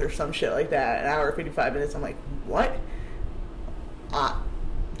 hours or some shit like that, an hour and 55 minutes. I'm like, what?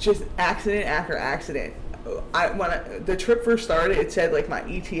 Just accident after accident. When the trip first started, it said like my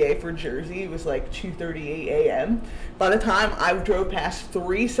ETA for Jersey was like 2:38 a.m. By the time I drove past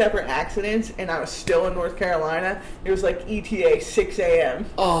 3 separate accidents and I was still in North Carolina, it was like ETA 6 a.m.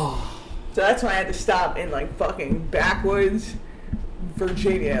 Oh. So that's when I had to stop in like fucking backwoods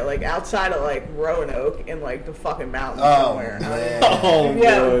Virginia, like outside of like Roanoke in like the fucking mountains somewhere. Man. Oh,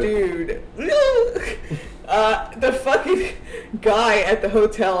 Yeah, boy. dude. The fucking guy at the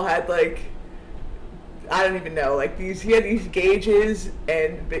hotel had like, I don't even know, like he had these gauges,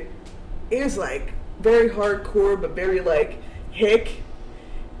 and it was like very hardcore but very like hick,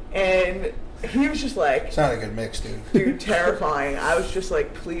 and he was just like, It's not a good mix, dude. dude, terrifying. I was just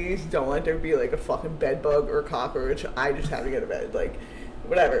like, please don't let there be like a fucking bed bug or a cockroach. I just have to go to bed, like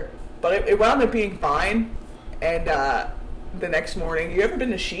whatever. But it wound up being fine. And the next morning, you ever been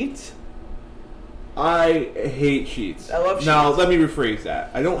to Sheetz? I hate Sheets. I love Now, Sheetz. let me rephrase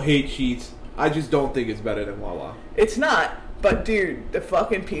that. I don't hate Sheets. I just don't think it's better than Wawa. It's not. But dude, the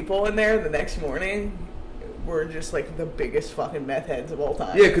fucking people in there the next morning were just like the biggest fucking meth heads of all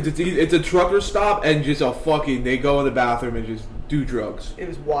time. Yeah, because it's a trucker stop and just a fucking, they go in the bathroom and just do drugs. It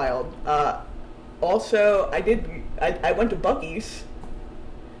was wild. Also, I went to Buc-ee's.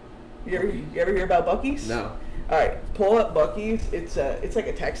 You ever hear about Buc-ee's? No. All right, pull up Buc-ee's. It's like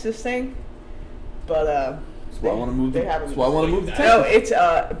a Texas thing, but That's why I want to move. they have That's why I want to move to No, Texas.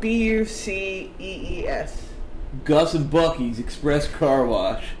 it's Bucees. Gus and Bucky's Express Car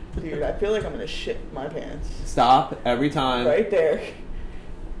Wash. Dude, I feel like I'm gonna shit my pants Stop every time. right there.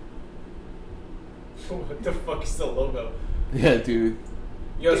 What the fuck is the logo? Yeah, dude.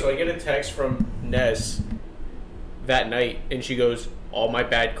 Yo, so I get a text from Nez that night, and she goes, all my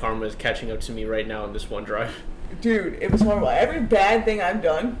bad karma is catching up to me right now in this one drive. Dude, it was horrible. Every bad thing I've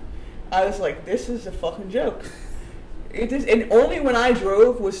done, I was like, this is a fucking joke. It is, and only when I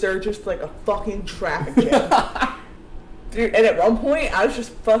drove was there just like a fucking traffic jam. Dude, and at one point, I was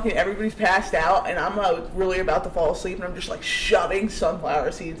just fucking, everybody's passed out, and I'm really about to fall asleep, and I'm just like shoving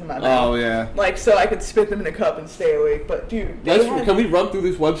sunflower seeds in my mouth. Oh, yeah. Like, so I could spit them in a cup and stay awake. But, dude, they had- Can we run through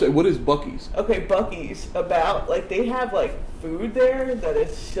this website? What is Bucky's? okay, Buc-ee's, about, like, they have, like, food there that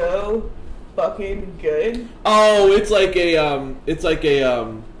is so fucking good. Oh, it's like a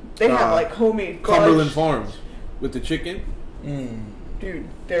They have, like, homemade Cumberland fudge. Farms with the chicken. Mm. Dude,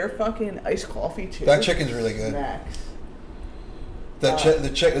 their fucking iced coffee, too. That chicken's really good. Max.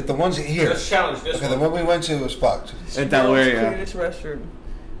 The ones here. Let's challenge this Okay, the one. one we went to was fucked. In Delaware, yeah. Cleanest restroom.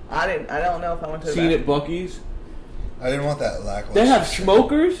 I don't know if I went to the Seen bathroom. at Buc-ee's. I didn't want that lackluster. They have shit.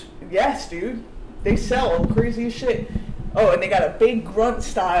 smokers. Yes, dude. They sell crazy as shit. Oh, and they got a big grunt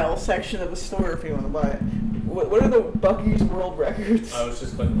style section of the store if you want to buy it. What are the Buc-ee's world records? I was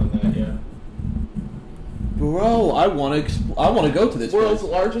just clicking on that, yeah. Bro, I want to go to this World's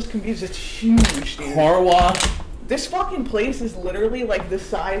place. largest convenience. It's huge, dude. Car wash. This fucking place is literally like the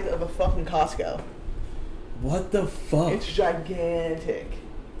size of a fucking Costco. What the fuck? It's gigantic.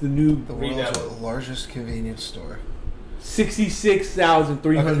 The new The Read that world's one. largest convenience store.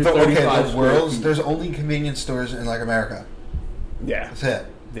 66,335 the square world's. feet. There's only convenience stores in like America. Yeah, That's it.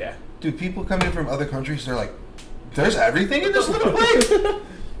 yeah. Dude, people come in from other countries. They're like, "There's everything in this little place."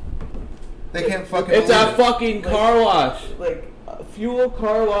 They can't fucking. It's believe a it. fucking car wash. Like fuel,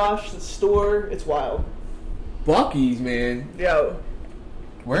 car wash, the store. It's wild. Buc-ee's, man. Yo,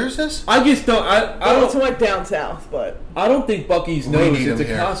 Where is this? I just don't. I it's don't. like down south, but I don't think Buc-ee's We knows need it's a them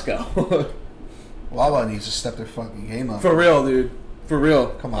here. Costco. Wawa needs to step their fucking game up. For real, dude. For real.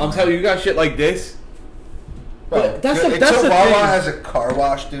 Come on, I'm man. telling you, you got shit like this. Bro, But that's good- the- that's except the Wawa thing. has a car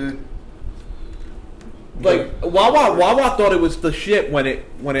wash, dude. Like Wawa thought it was the shit when it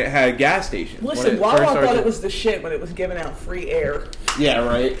had gas stations. when listen, it Wawa first thought started- it was the shit when it was giving out free air. Yeah,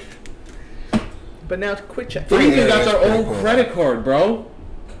 right. But now it's quick check. They Free even air got is their pretty own cool. credit card, bro.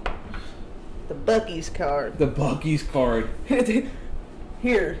 The Buc-ee's card. The Buc-ee's card.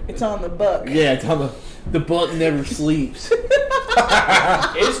 Here, it's on the Buck. Yeah, it's on the Buck never sleeps. It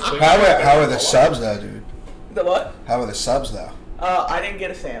is quick. How are the subs though, dude? The what? How are the subs though? I didn't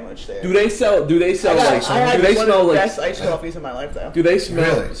get a sandwich there. Do they sell I like? had Do they one smell of the like? best iced coffees in my life, though. Do they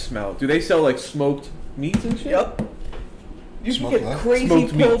smell? Really? Do they sell like smoked meats and shit? Yep. You can Smoked get what? crazy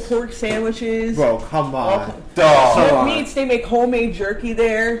Smoked pulled meats. pork sandwiches. Bro, come all on. ki- Dog. Come Smoked on. meats. They make homemade jerky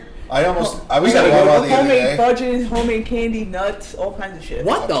there. I was We gotta at go Wawa the other Homemade day. fudges, homemade candy, nuts, all kinds of shit.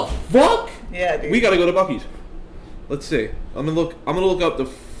 What the fuck? Yeah, dude. We gotta go to Buc-ee's. Let's see. I'm gonna look up the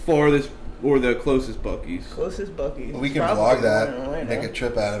farthest or the closest Buc-ee's. Closest Buc-ee's. We can Probably vlog one in that. Orlando. Make a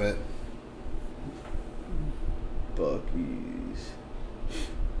trip out of it. Buc-ee's.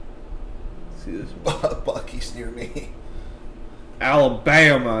 See this one? Bucky's near me.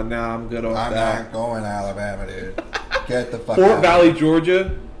 Alabama. Nah, I'm good on I'm that. not going to Alabama, dude. Get the fuck Fort out. Valley,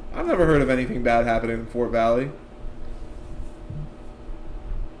 Georgia. I've never heard of anything bad happening in Fort Valley.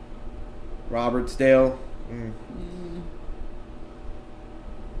 Robertsdale.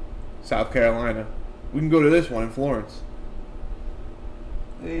 South Carolina. We can go to this one in Florence.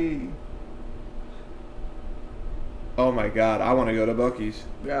 Hey. Oh my god, I want to go to Buc-ee's.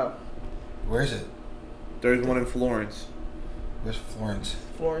 Yeah. Where is it? There's one in Florence. Where's Florence?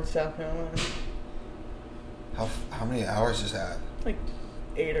 Florence, South Carolina. How many hours is that? Like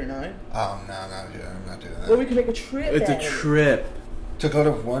 8 or 9. Oh no, dude, I'm not doing that. Well, we could make a trip. It's a out of it. trip. To go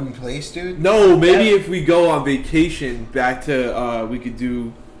to one place, dude? No, maybe Yeah. if we go on vacation back to, we could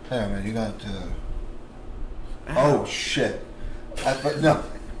do. Hey man, you got to. Oh shit! No,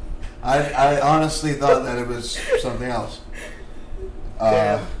 I honestly thought that it was something else.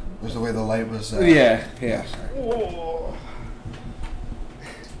 Damn. It was the way the light was. Yeah. sorry. Whoa.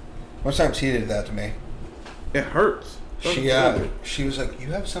 One time she did that to me. It hurts. She was like, "You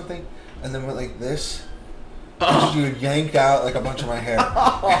have something," and then went like this. And she would yank out like a bunch of my hair, and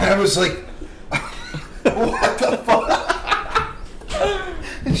I was like, "What the fuck?"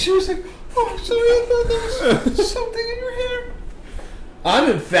 And she was like, "Oh, I'm sorry, I thought there was something in your hair." I'm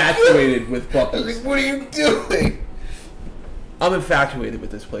infatuated with I was Buc-ee's. like, "What are you doing?" I'm infatuated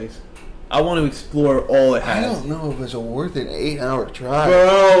with this place. I want to explore all it I has. don't know if it's a worth an 8-hour drive.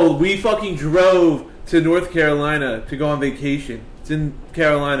 Bro, we fucking drove to North Carolina to go on vacation. It's in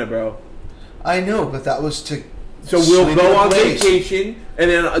Carolina, bro. I know, but that was to. So we'll sleep go in a on place. vacation, and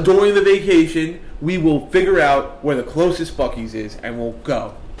then during the vacation, we will figure out where the closest Buc-ee's is, and we'll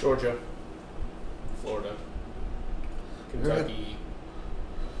go. Georgia, Florida, Kentucky,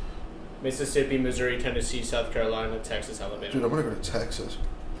 Mississippi, Missouri, Tennessee, South Carolina, Texas, Alabama. Dude, I'm gonna go to Texas.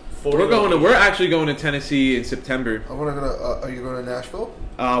 40 We're actually going to Tennessee in September. I wanna go to. Are you going to Nashville?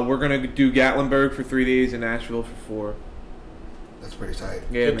 We're gonna do Gatlinburg for 3 days and Nashville for 4. That's pretty tight.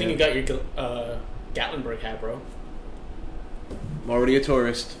 Yeah, Good thing you man. got your Gatlinburg hat, bro. I'm already a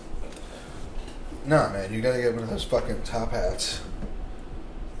tourist. Nah, man, you gotta get one of those fucking top hats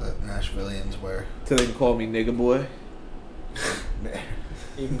that Nashvillians wear. So they can call me nigga boy.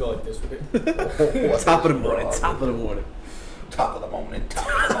 You can go like this with it. Top of the morning. Top of the morning. Top of the moment. Top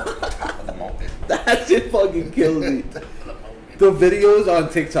of the moment. Top of the moment. That shit fucking kills me. The videos on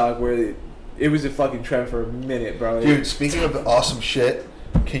TikTok where It was a fucking trend for a minute, bro. Dude, speaking of awesome shit,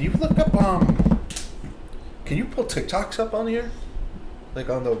 can you look up can you pull TikToks up on here? Like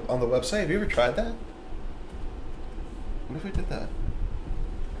on the website? Have you ever tried that? What if we did that?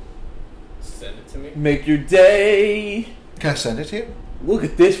 Send it to me. Make your day. Can I send it to you? Look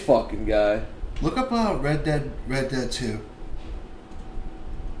at this fucking guy. Look up Red Dead 2.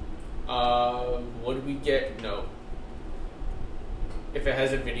 What do we get? No. If it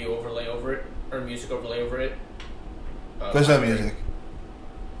has a video overlay over it or music overlay over it, There's no copyright. music.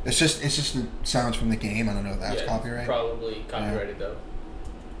 It's just the sounds from the game. I don't know if that's Yeah, copyright. Probably copyrighted though.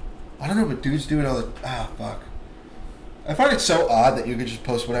 I don't know, but dudes do it all the... fuck. I find it so odd that you could just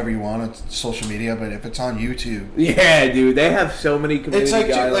post whatever you want on social media, but if it's on YouTube... Yeah, dude. They have so many community It's like,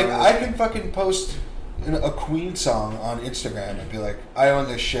 dude, guidelines. like I can fucking post a Queen song on Instagram and be like, I own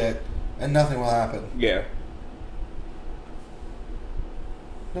this shit, and nothing will happen. Yeah.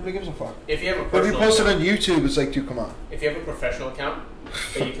 Nobody gives a fuck. If you have a But if you personal post it account, on YouTube, it's like, dude, come on. if you have a professional account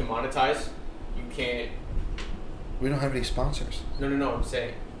that you can monetize, you can't. We don't have any sponsors. No. I'm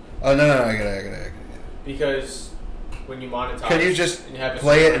saying Oh, no, I get it. because when you monetize, Can you just and you have a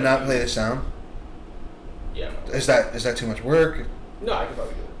play it certain and not amount play of- the sound? Yeah. Is that too much work? No, I can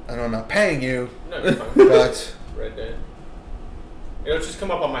probably do it. I know I'm not paying you, No, you're fine. but... Red Dead. It'll just come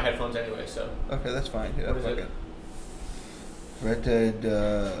up on my headphones anyway, so. Okay, that's fine. Yeah, What is fuck it?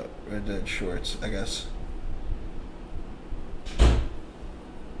 Red Dead shorts, I guess.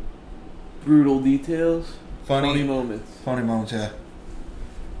 Brutal details. Funny moments. Funny moments, yeah.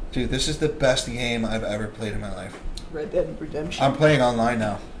 Dude, this is the best game I've ever played in my life. Red Dead Redemption. I'm playing online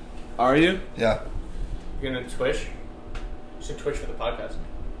now. Are you? Yeah. You're gonna Twitch? You should Twitch for the podcast.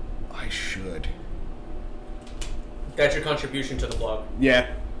 I should. That's your contribution to the blog.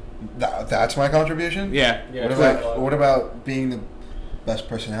 Yeah. That's my contribution? Yeah. Yeah. What it's about a blog. what about being the best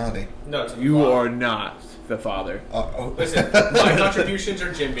personality? No, it's a You blog. are not the father. Oh. Listen, my contributions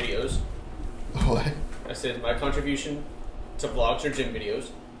are gym videos. What? I said my contribution to vlogs are gym videos.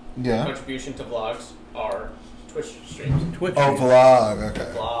 My Yeah. contribution to vlogs are Twitch streams. Twitch. Oh, vlog.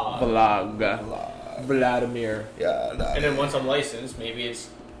 Okay. Vlog. Vlog. Vlog. Vladimir. Yeah. No. And then once I'm licensed, maybe it's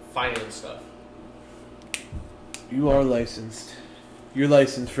finance stuff. You are licensed. You're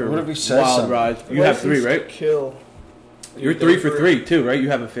licensed for What if he says Wild something? Ride. You have 3, License to right? Kill. You're 3 for 3 too, right? You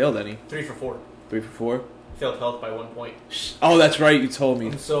haven't failed any. 3 for 4. 3 for 4. Failed health by 1 point. Oh, that's right. You told me.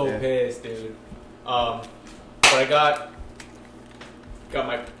 I'm so Yeah. pissed, dude. But I got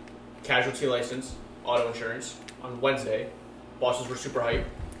my casualty license, auto insurance on Wednesday. Bosses were super hyped.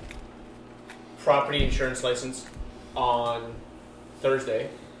 Property insurance license on Thursday.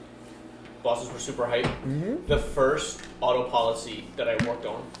 Bosses were super hyped. Mm-hmm. The first auto policy that I worked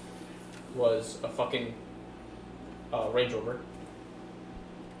on was a fucking Range Rover.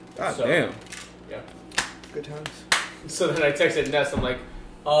 God So- damn. Yeah. Good times. So then I texted Ness. I'm like,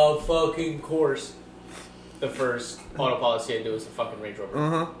 of fucking course. The first auto policy I do is the fucking Range Rover. Uh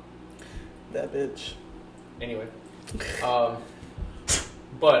huh. That bitch. Anyway,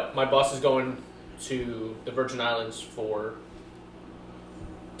 but my boss is going to the Virgin Islands for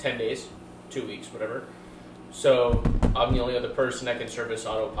 10 days, 2 weeks, whatever. So I'm the only other person that can service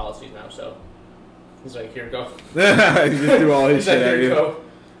auto policies now. So he's like, here you go. He just threw all his He's like, shit at here you you. go.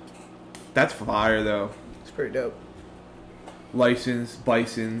 That's fire though. It's pretty dope. License,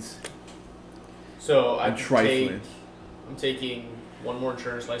 bisons, So and trifling. I'm taking one more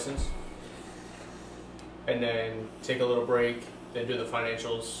insurance license, and then take a little break, then do the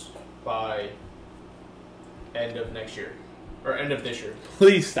financials by end of next year, or end of this year.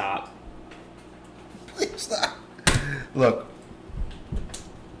 Please stop. Please stop. Look,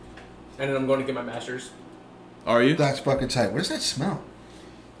 And then I'm going to get my master's. Are you? that's fucking tight. What does that smell?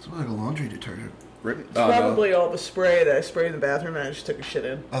 It smells like a laundry detergent. Rip. It's probably all the spray that I sprayed in the bathroom and I just took a shit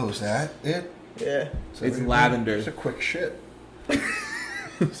in. Oh, is that it? Yeah. So It's we- lavender. It's a quick shit.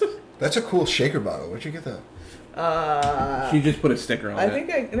 That's a cool shaker bottle. Where'd you get that? She just put a sticker on I it.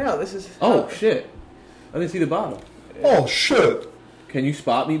 think no, this is. Oh shit! I didn't see the bottle. Oh shit! Can you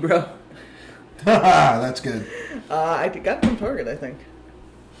spot me, bro? That's good. I got it from Target, I think.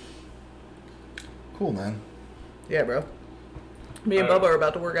 Cool, man. Yeah, bro. Me and Alright. Bubba are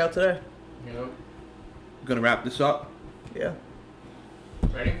about to work out today. You know, Gonna wrap this up. Yeah.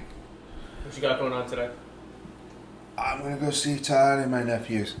 ready? What you got going on today? I'm gonna go see Todd and my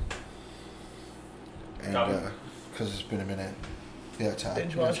nephews. And Copy. because it's been a minute. Yeah, Todd.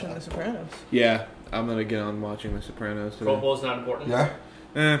 Binge watching The Sopranos. Yeah, I'm gonna get on watching The Sopranos Pro today. Bowl is not important.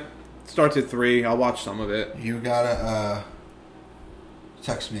 Yeah. Starts at 3. I'll watch some of it. You gotta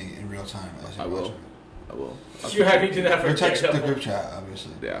text me in real time as you I watch will. it. I will. You had me do that for Or text the Daredevil. group chat,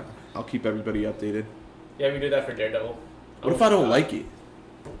 obviously. Yeah. I'll keep everybody updated. Yeah, we did that for Daredevil. What if I don't like it?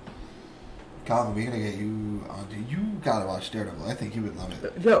 Calvin, we're gonna get you on. You gotta watch Daredevil. I think you would love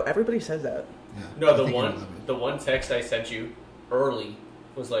it. Yo, everybody says that. Yeah. No, I think you would love it. the one text I sent you early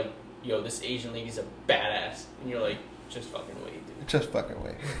was like, "Yo, this Asian lady's a badass," and you're like, "Just fucking wait, Just fucking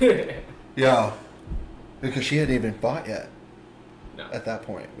wait. dude." Yeah. Because she hadn't even fought yet No. at that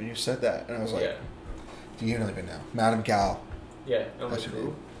point when you said that, and I was like, Yeah. "You don't even know, Madame Gal." Yeah. I'm That's like, your who?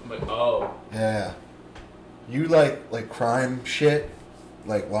 name. I'm like, oh. Yeah. You like crime shit,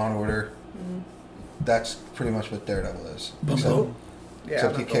 like Law and Order. That's pretty much what Daredevil is. Except, Yeah,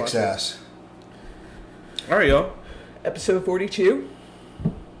 except I'm he not gonna kicks watch it. ass. All right, y'all. Episode 42.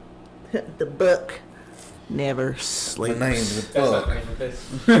 The book never The sleeps. name of the That's not the book. name of this.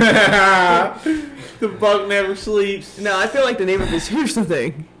 The bug never sleeps. No, I feel like the name of this. Here's the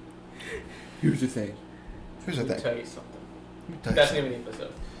thing. Here's the thing. Here's the Let me thing. tell you something. Let me tell you That's the something. name of the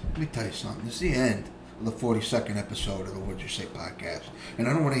episode. Let me tell you something. This is the end of the 42nd episode of the Would You Say podcast, and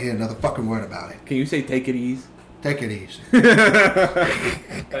I don't want to hear another fucking word about it. Can you say take it easy? Take it easy.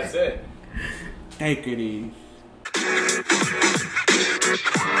 That's it. Take it easy.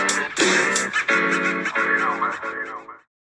 You know, man.